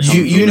understand where you're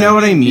coming from. You know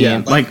what I mean?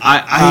 Yeah. Like,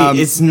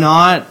 it's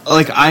not,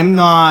 like, I'm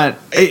not,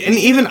 and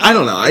even, I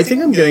don't know, I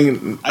think I'm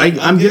getting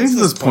to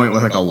this point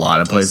with, like, a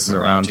lot of places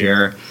around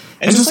here,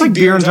 and just, like,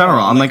 beer in general.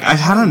 I'm like, I've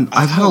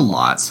had a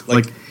lot.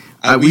 Like,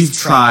 we've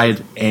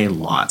tried a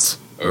lot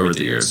over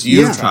the years.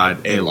 You've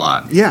tried a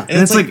lot. Yeah.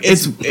 And it's, like,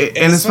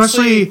 and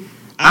especially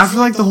after,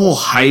 like, the whole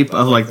hype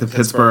of, like, the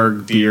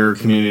Pittsburgh beer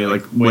community,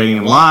 like, waiting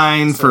in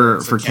line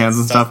for cans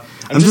and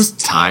stuff, I'm just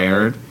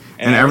tired.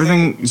 And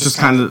everything just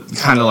kind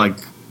of like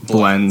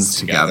blends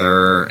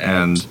together,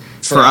 and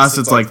for us,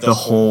 it's like the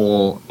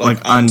whole like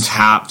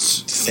Untapped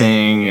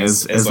thing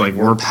is like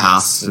we're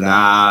past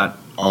that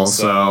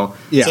also.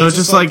 Yeah. So it's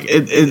just like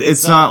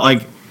it's not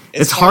like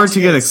it's hard to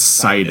get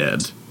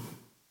excited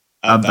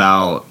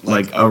about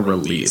like a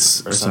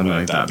release or something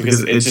like that,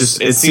 because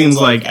it seems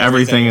like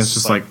everything is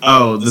just like,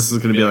 oh, this is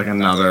going to be like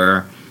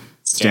another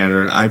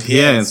standard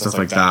IPA and stuff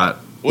like that.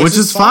 Which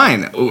is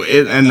fine,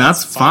 and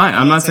that's fine.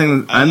 I'm not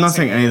saying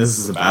any of this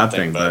is a bad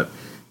thing, but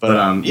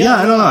yeah,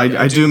 I don't know.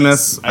 I do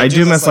miss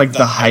like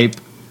the hype,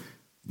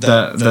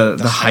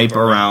 the hype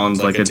around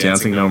like a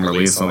Dancing Gnome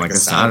release on like a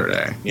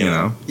Saturday, you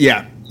know?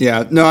 Yeah.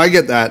 No, I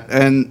get that.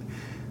 And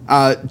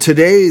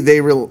today they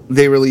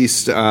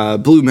released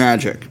Blue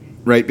Magic,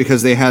 right?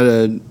 Because they had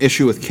an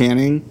issue with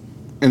canning,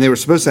 and they were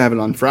supposed to have it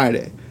on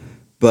Friday,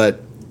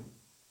 but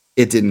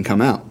it didn't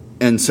come out.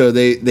 And so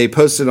they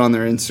posted on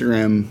their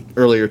Instagram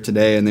earlier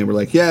today, and they were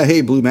like, yeah,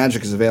 hey, Blue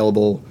Magic is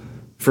available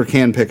for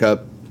can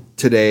pickup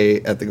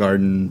today at the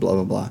Garden, blah,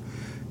 blah, blah.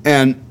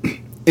 And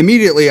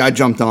immediately I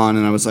jumped on,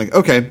 and I was like,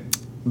 okay,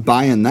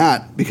 buying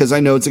that because I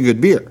know it's a good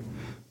beer.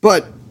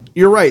 But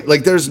you're right.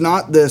 Like, there's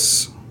not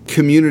this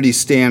community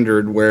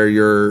standard where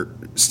you're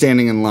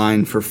standing in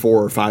line for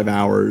 4 or 5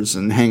 hours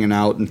and hanging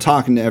out and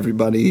talking to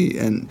everybody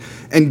and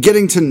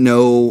getting to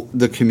know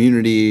the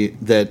community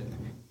that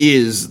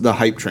is the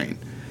hype train.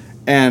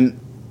 And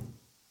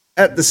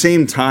at the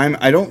same time,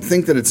 I don't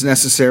think that it's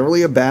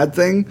necessarily a bad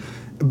thing.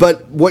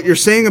 But what you're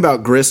saying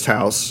about Grist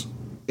House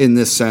in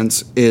this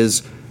sense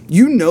is,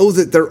 you know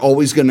that they're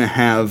always going to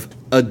have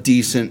a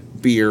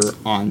decent beer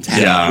on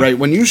tap, right?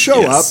 When you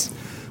show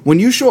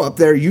up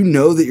there, you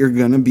know that you're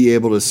going to be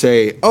able to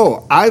say,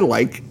 oh, I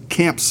like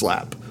Camp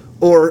Slap,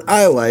 or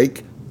I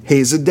like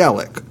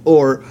Hazadelic,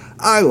 or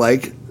I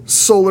like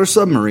Solar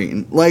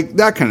Submarine, like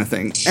that kind of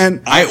thing. And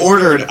I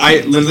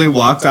literally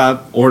walked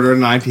up, ordered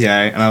an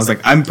IPA, and I was like,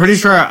 I'm pretty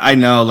sure I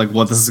know like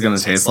what this is going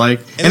to taste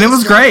like, and it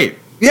was great.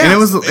 Yeah, and it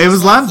was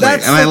lovely,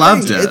 and I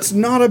loved it. It's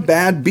not a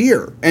bad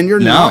beer, and you're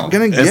not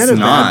going to get a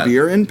bad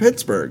beer in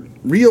Pittsburgh,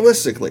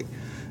 realistically.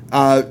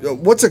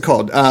 What's it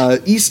called?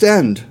 East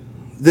End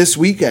this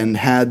weekend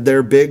had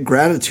their big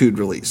Gratitude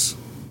release,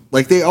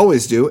 like they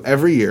always do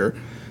every year.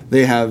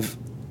 They have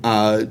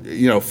 4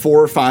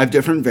 or 5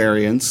 different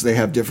variants. They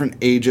have different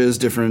ages,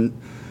 different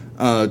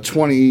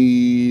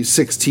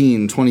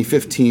 2016,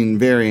 2015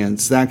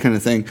 variants, that kind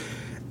of thing.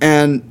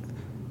 And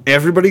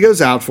everybody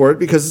goes out for it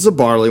because it's a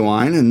barley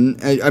wine.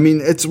 And I mean,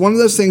 it's one of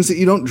those things that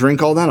you don't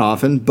drink all that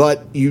often,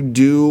 but you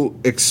do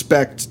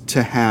expect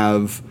to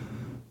have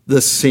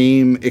the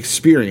same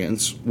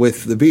experience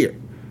with the beer,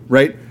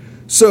 right?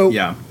 So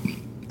yeah.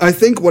 I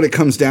think what it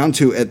comes down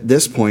to at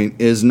this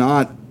point is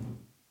not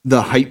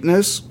the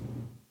hypeness,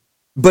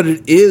 but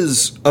it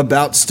is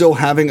about still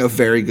having a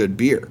very good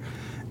beer.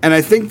 And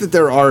I think that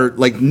there are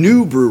like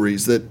new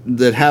breweries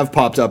that have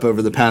popped up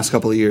over the past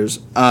couple of years.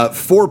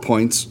 4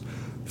 Points,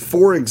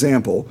 for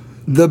example,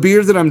 the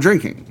beer that I'm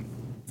drinking.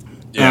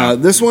 Yeah.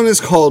 This one is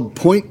called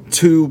Point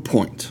to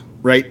Point,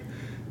 right?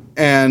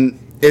 And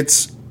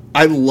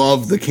I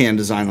love the can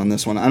design on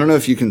this one. I don't know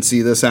if you can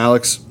see this,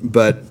 Alex,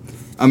 but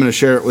I'm going to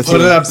share it with you.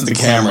 Put it up to the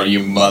camera, you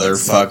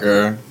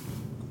motherfucker.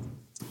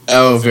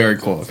 Oh, very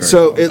cool.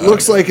 It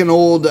looks like an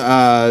old,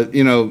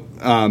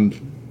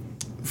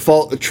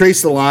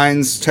 trace the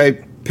lines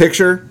type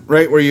picture,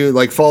 right? Where you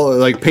like follow,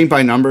 like paint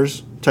by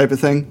numbers type of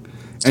thing,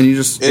 and you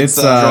just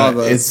draw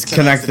it's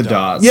connect the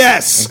dots.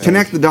 Yes, okay.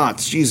 Connect the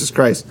dots. Jesus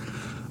Christ!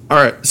 All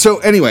right. So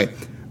anyway,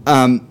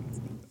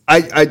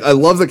 I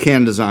love the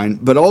can design,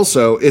 but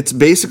also it's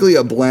basically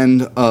a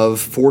blend of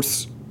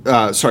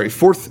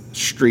 4th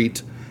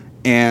Street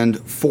and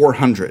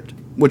 400,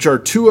 which are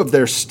 2 of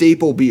their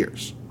staple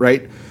beers,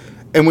 right?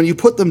 And when you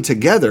put them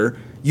together,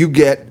 you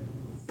get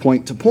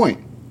Point to Point.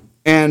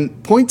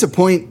 And Point to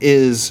Point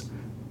is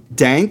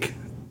dank,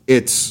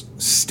 it's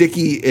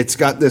sticky, it's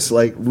got this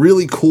like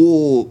really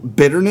cool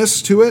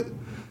bitterness to it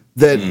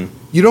that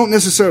you don't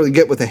necessarily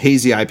get with a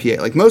hazy IPA.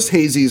 Like most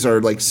hazies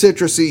are like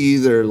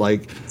citrusy, they're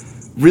like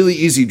really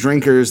easy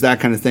drinkers, that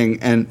kind of thing.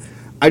 And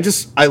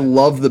I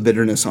love the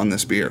bitterness on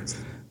this beer.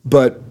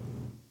 But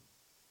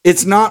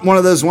it's not one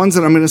of those ones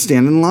that I'm going to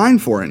stand in line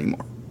for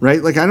anymore.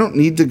 Right? Like, I don't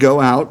need to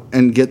go out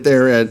and get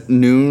there at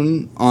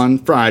noon on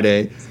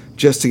Friday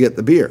just to get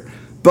the beer.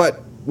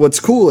 But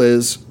what's cool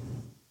is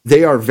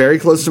They are very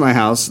close to my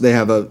house. They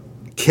have a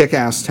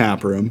kick-ass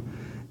tap room,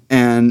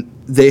 and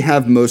they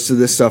have most of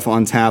this stuff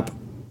on tap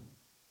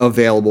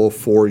available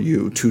for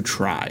you to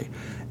try.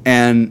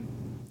 And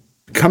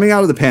coming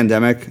out of the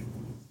pandemic,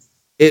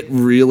 it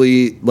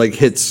really like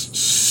hits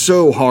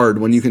so hard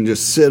when you can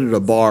just sit at a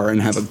bar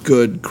and have a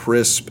good,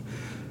 crisp,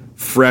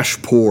 fresh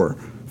pour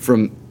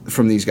from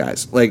these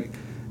guys. Like,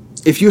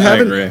 if you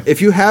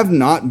have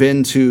not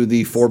been to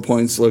the 4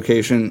 Points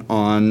location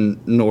on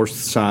North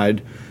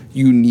Side,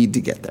 you need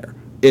to get there.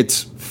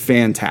 It's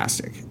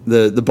fantastic.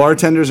 The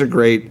bartenders are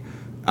great.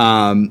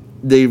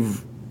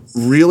 They've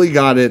really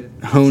got it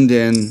honed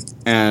in,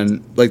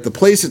 and like the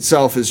place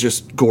itself is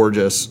just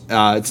gorgeous.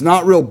 It's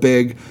not real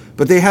big,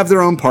 but they have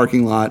their own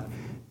parking lot,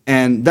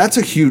 and that's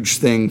a huge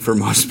thing for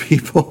most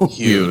people.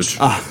 Huge.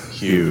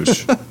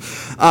 Huge.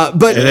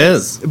 But it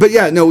is. But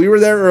yeah, no, we were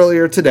there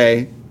earlier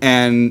today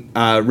and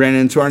ran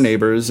into our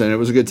neighbors, and it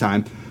was a good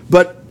time.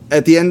 But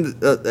at the end,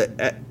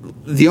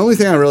 the only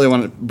thing I really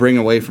want to bring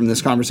away from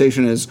this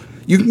conversation is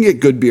you can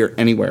get good beer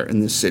anywhere in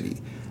this city.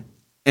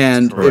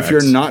 And Correct. if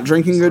you're not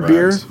drinking good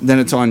beer, then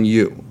it's on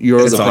you.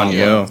 It's on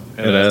you.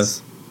 It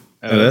is.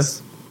 It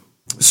is.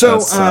 So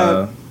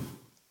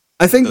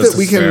I think that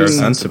we can.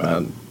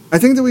 Sentiment. I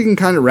think that we can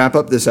kind of wrap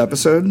up this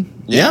episode.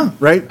 Yeah.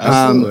 Right.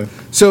 Absolutely.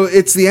 So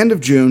it's the end of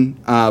June,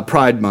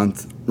 Pride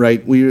Month.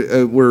 Right.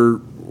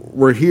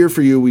 We're here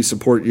for you. We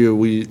support you.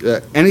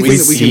 Anything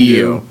that we can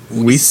do.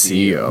 We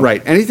see you.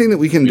 Right. Anything that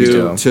we can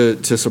do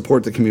to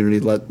support the community,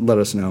 let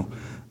us know.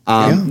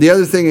 The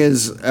other thing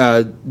is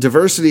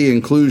diversity,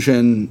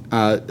 inclusion,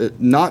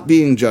 not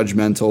being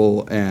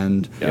judgmental,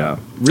 and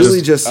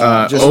really just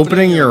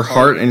opening your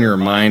heart and your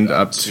mind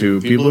up to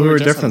people who are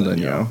different than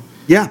you.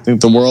 Yeah, I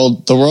think the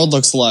world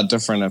looks a lot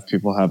different if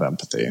people have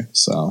empathy.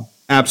 So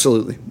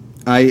absolutely,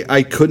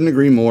 I couldn't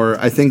agree more.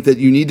 I think that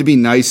you need to be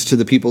nice to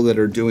the people that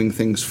are doing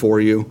things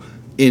for you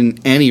in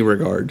any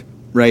regard,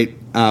 right?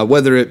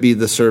 Whether it be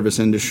the service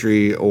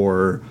industry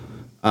or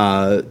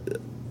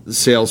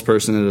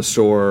salesperson at a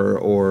store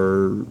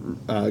or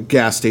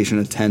gas station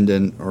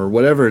attendant or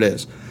whatever it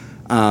is.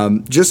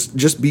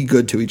 Just be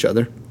good to each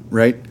other,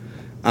 right?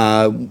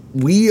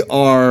 We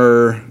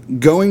are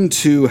going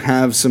to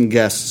have some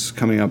guests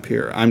coming up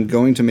here. I'm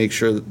going to make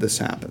sure that this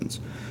happens.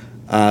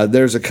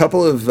 There's a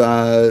couple of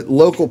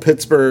local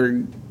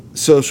Pittsburgh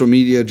social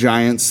media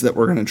giants that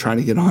we're going to try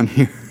to get on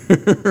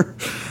here.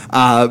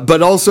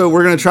 But also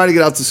we're going to try to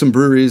get out to some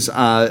breweries.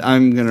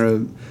 I'm going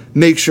to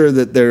make sure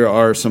that there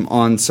are some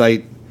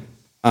on-site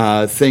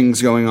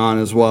things going on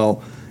as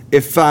well.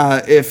 If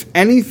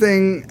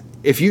anything,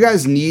 if you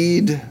guys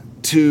need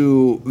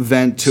to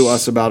vent to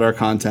us about our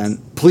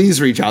content, please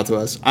reach out to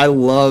us. I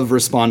love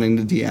responding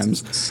to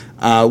DMs.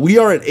 We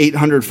are at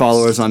 800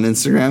 followers on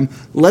Instagram.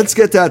 Let's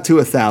get that to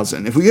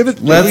 1,000. If we get that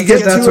to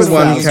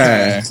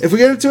 1K. If we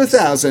get it to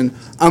 1,000,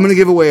 I'm going to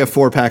give away a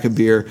 4-pack of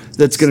beer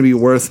that's going to be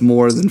worth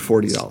more than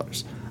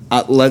 $40.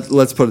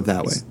 Let's put it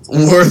that way.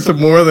 Worth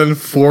more than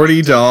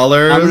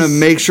 $40? I'm going to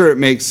make sure it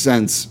makes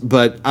sense,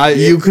 but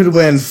you could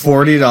win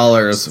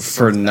 $40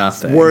 for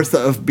nothing. Worth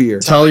of beer.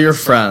 Tell your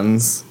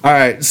friends. All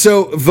right,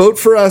 so vote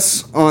for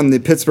us on the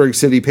Pittsburgh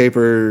City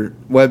Paper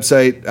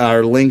website.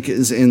 Our link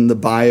is in the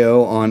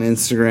bio on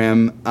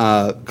Instagram.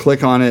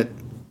 Click on it,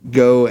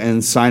 go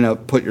and sign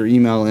up, put your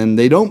email in.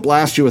 They don't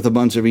blast you with a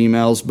bunch of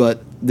emails,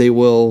 but they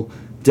will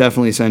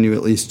definitely send you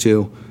at least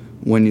 2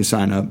 when you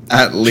sign up.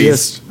 At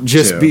least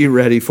just be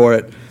ready for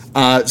it.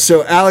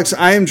 So Alex,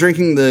 I am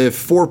drinking the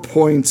 4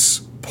 Points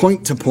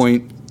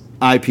point-to-point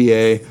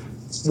IPA.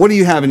 What do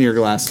you have in your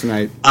glass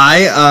tonight?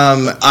 I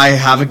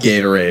have a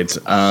Gatorade.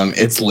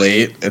 It's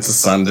late. It's a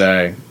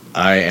Sunday.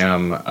 I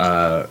am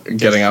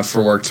getting up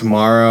for work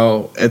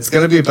tomorrow. It's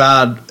gonna be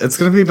bad. It's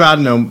gonna be bad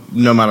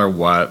no matter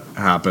what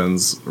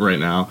happens right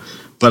now.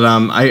 But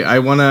I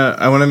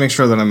wanna make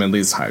sure that I'm at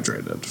least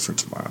hydrated for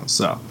tomorrow.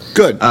 So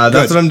good.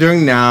 That's what I'm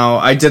doing now.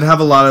 I did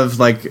have a lot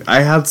of I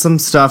had some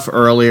stuff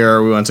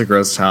earlier. We went to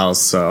Gross House,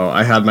 so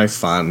I had my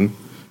fun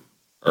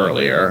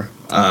earlier.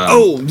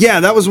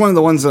 That was one of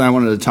the ones that I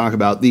wanted to talk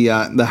about. The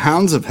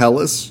Hounds of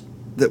Hellas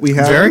that we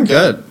had. Very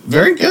good.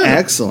 Very good.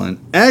 Excellent.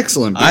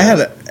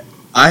 Beer.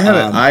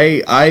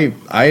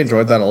 I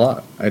enjoyed that a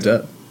lot. I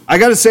did. I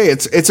gotta say,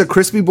 it's a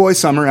crispy boy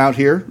summer out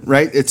here,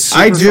 right? It's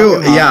super I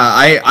do, hot.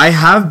 yeah. I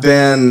have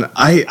been.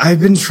 I've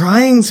been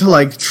trying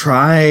to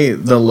try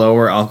the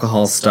lower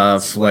alcohol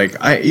stuff.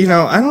 I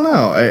don't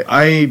know.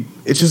 I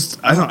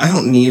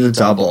don't need a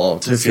double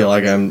to feel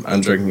like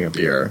I'm drinking a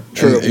beer.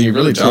 True. And you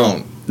really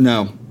don't.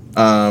 No.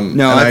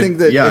 I think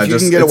that if you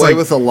can get away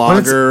with a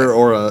lager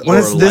or a when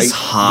it's this light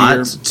hot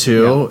beer,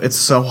 too, it's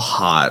so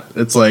hot.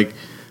 It's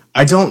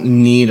I don't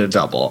need a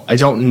double. I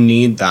don't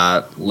need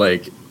that.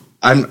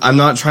 I'm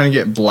not trying to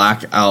get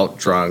blackout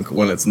drunk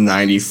when it's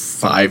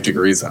 95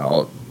 degrees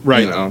out.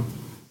 Right.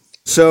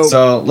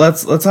 So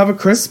let's have a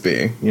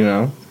crispy.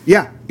 Yeah.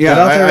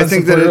 I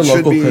think that it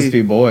should be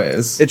crispy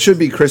boys. It should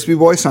be crispy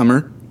boy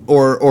summer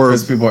or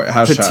crispy boy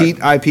petite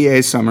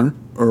IPA summer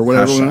or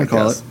whatever we want to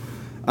call it.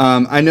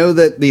 I know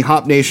that the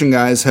Hop Nation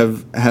guys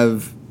have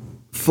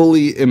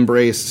fully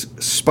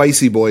embraced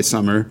Spicy Boy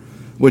Summer,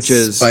 which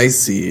is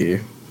spicy.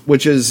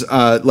 Which is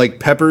like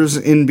peppers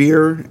in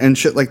beer and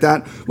shit like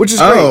that, which is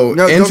great. Oh, No,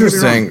 don't get me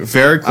interesting. wrong.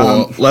 Very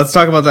cool. Let's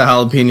talk about the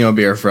jalapeno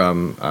beer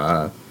from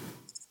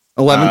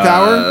 11th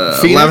Hour?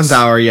 Phoenix? 11th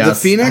Hour, yes. The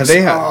Phoenix?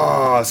 They have-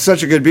 Oh,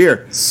 such a good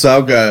beer.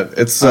 so good.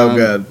 It's so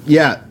good.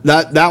 Yeah,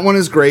 that one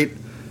is great.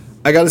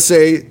 I got to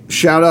say,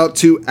 shout out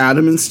to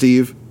Adam and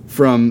Steve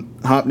from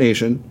Hop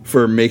Nation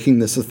for making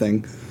this a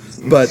thing.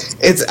 But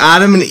It's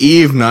Adam and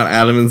Eve, not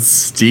Adam and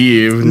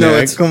Steve. No,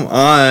 Nick, it's- come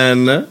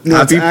on. no,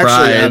 Happy it's actually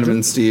Pride. Adam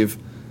and Steve.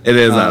 It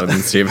is Adam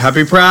and Steve.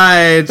 Happy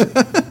Pride.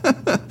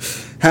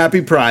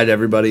 Happy Pride,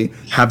 everybody.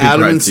 Happy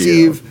Adam Pride and to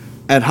Steve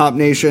at Hop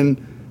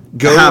Nation.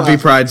 Go, Happy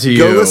Pride to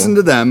Go you. listen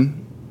to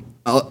them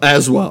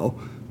as well.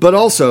 But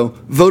also,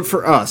 vote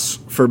for us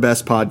for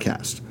Best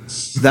Podcast.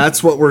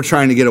 That's what we're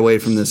trying to get away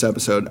from this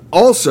episode.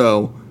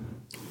 Also,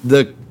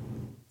 the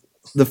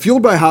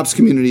Fueled by Hops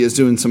community is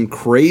doing some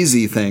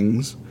crazy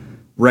things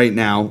right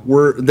now.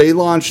 They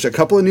launched a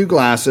couple of new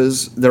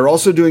glasses. They're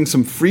also doing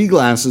some free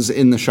glasses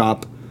in the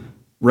shop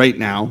right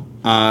now.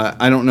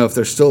 I don't know if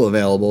they're still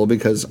available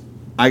because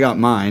I got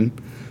mine.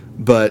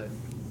 But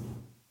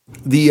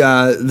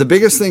the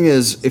biggest thing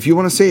is if you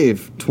want to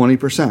save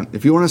 20%,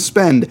 if you want to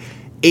spend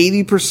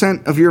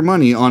 80% of your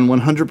money on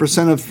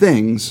 100% of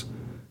things,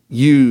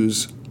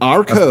 use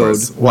our code.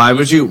 Why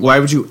would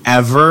you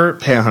ever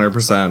pay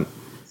 100%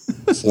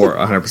 for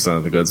 100%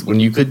 of the goods when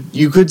you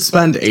could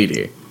spend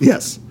 80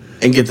 Yes.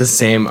 and get the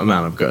same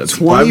amount of goods?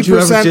 Why would you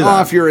ever 20% do that?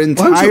 off your Why would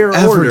you entire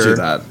ever order do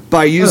that? by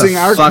Why using the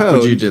our fuck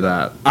code. would you do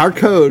that Our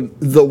code,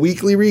 the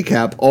weekly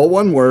recap, all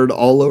one word,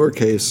 all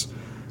lowercase,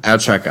 at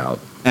checkout?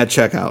 at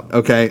checkout.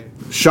 Okay.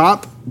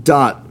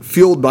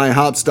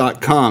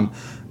 Shop.fueledbyhops.com.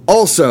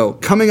 Also,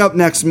 coming up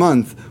next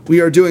month, we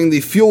are doing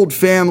the Fueled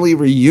Family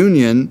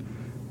Reunion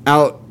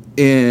out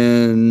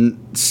in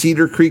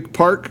Cedar Creek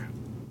Park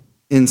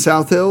in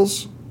South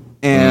Hills.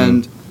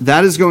 And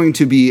that is going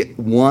to be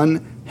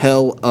one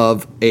hell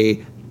of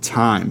a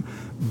time.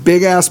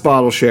 Big ass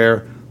bottle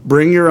share.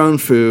 Bring your own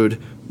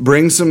food.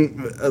 Bring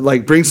some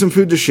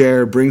food to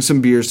share. Bring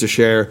some beers to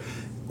share.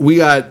 We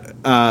got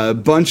a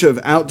bunch of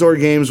outdoor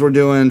games we're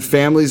doing.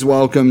 Families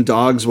welcome.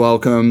 Dogs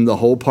welcome. The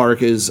whole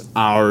park is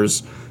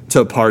ours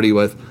to party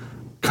with.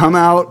 Come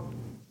out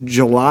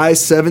July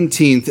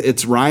 17th.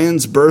 It's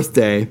Ryan's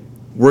birthday.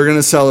 We're going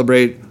to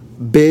celebrate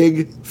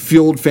big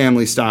Fueled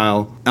family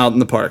style out in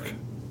the park.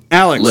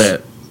 Alex.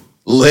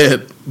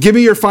 Lit. Give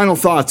me your final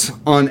thoughts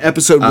on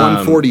episode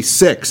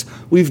 146.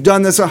 We've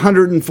done this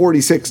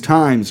 146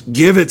 times.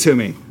 Give it to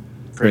me.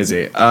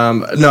 Crazy.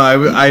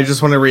 I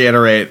just want to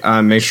reiterate,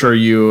 make sure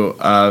you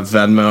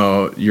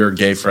Venmo your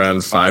gay friend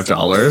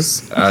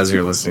 $5 as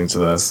you're listening to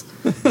this.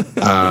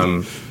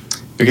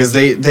 Because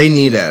they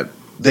need it.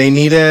 They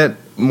need it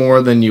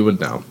more than you would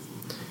know.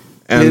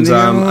 And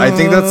I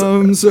think that's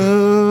arms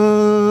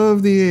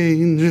of the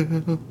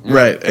angel.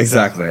 right.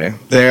 Exactly.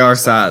 They are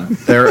sad.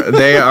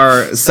 They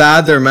are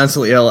sad. They're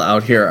mentally ill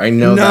out here. I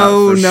know that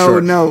for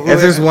sure. No. If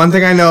there's one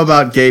thing I know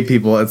about gay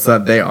people, it's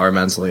that they are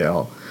mentally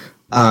ill.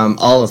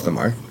 All of them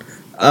are.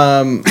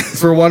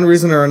 For one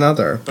reason or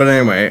another. But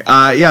anyway,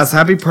 yes,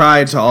 happy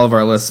Pride to all of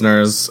our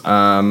listeners.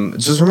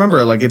 Just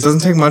remember, like, it doesn't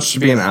take much to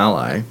be an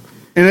ally.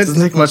 And It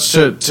doesn't take much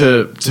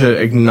to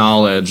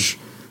acknowledge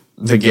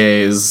the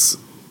gays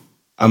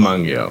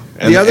among you.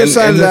 And The other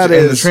side of that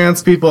and is- the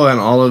trans people and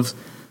all of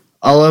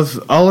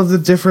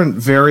the different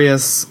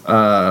various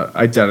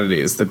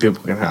identities that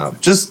people can have.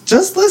 Just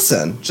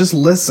listen. Just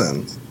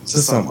listen to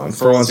someone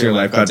for once in your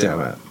life. God damn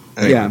it.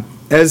 Anyway. Yeah.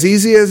 As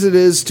easy as it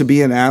is to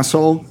be an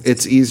asshole,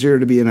 it's easier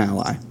to be an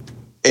ally.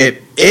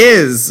 It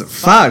is.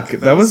 Fuck.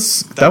 That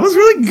was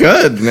really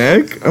good,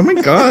 Nick. Oh my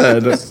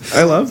god.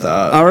 I love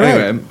that. All right.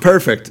 Anyway,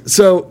 Perfect.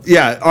 So,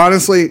 yeah,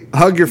 honestly,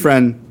 hug your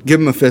friend, give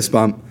him a fist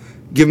bump,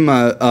 give him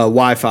a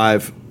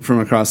Y5 from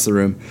across the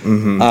room.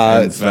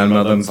 and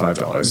Venmo them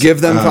 $5.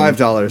 Give them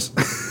 $5.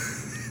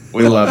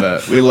 We love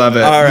it. We love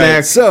it. All right,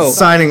 Nick, so,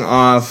 signing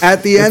off.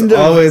 At the It's end of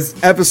always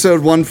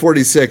episode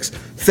 146,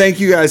 thank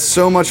you guys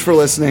so much for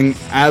listening.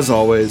 As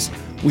always,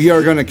 we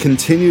are going to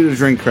continue to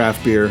drink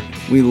craft beer.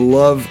 We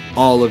love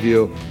all of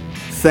you.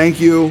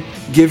 Thank you.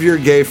 Give your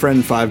gay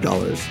friend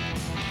 $5.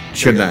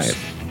 Cheers. good night.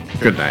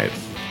 Good night.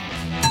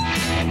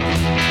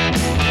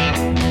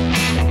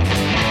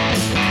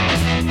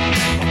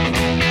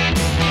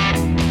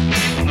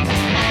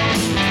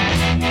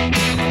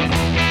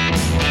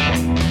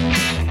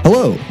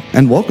 Hello,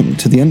 and welcome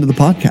to the end of the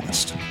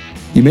podcast.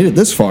 You made it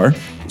this far,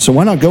 so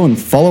why not go and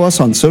follow us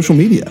on social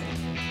media?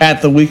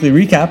 At The Weekly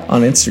Recap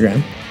on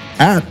Instagram.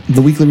 At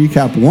The Weekly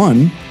Recap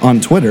 1 on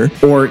Twitter.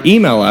 Or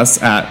email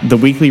us at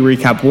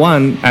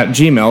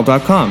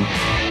theweeklyrecap1@gmail.com.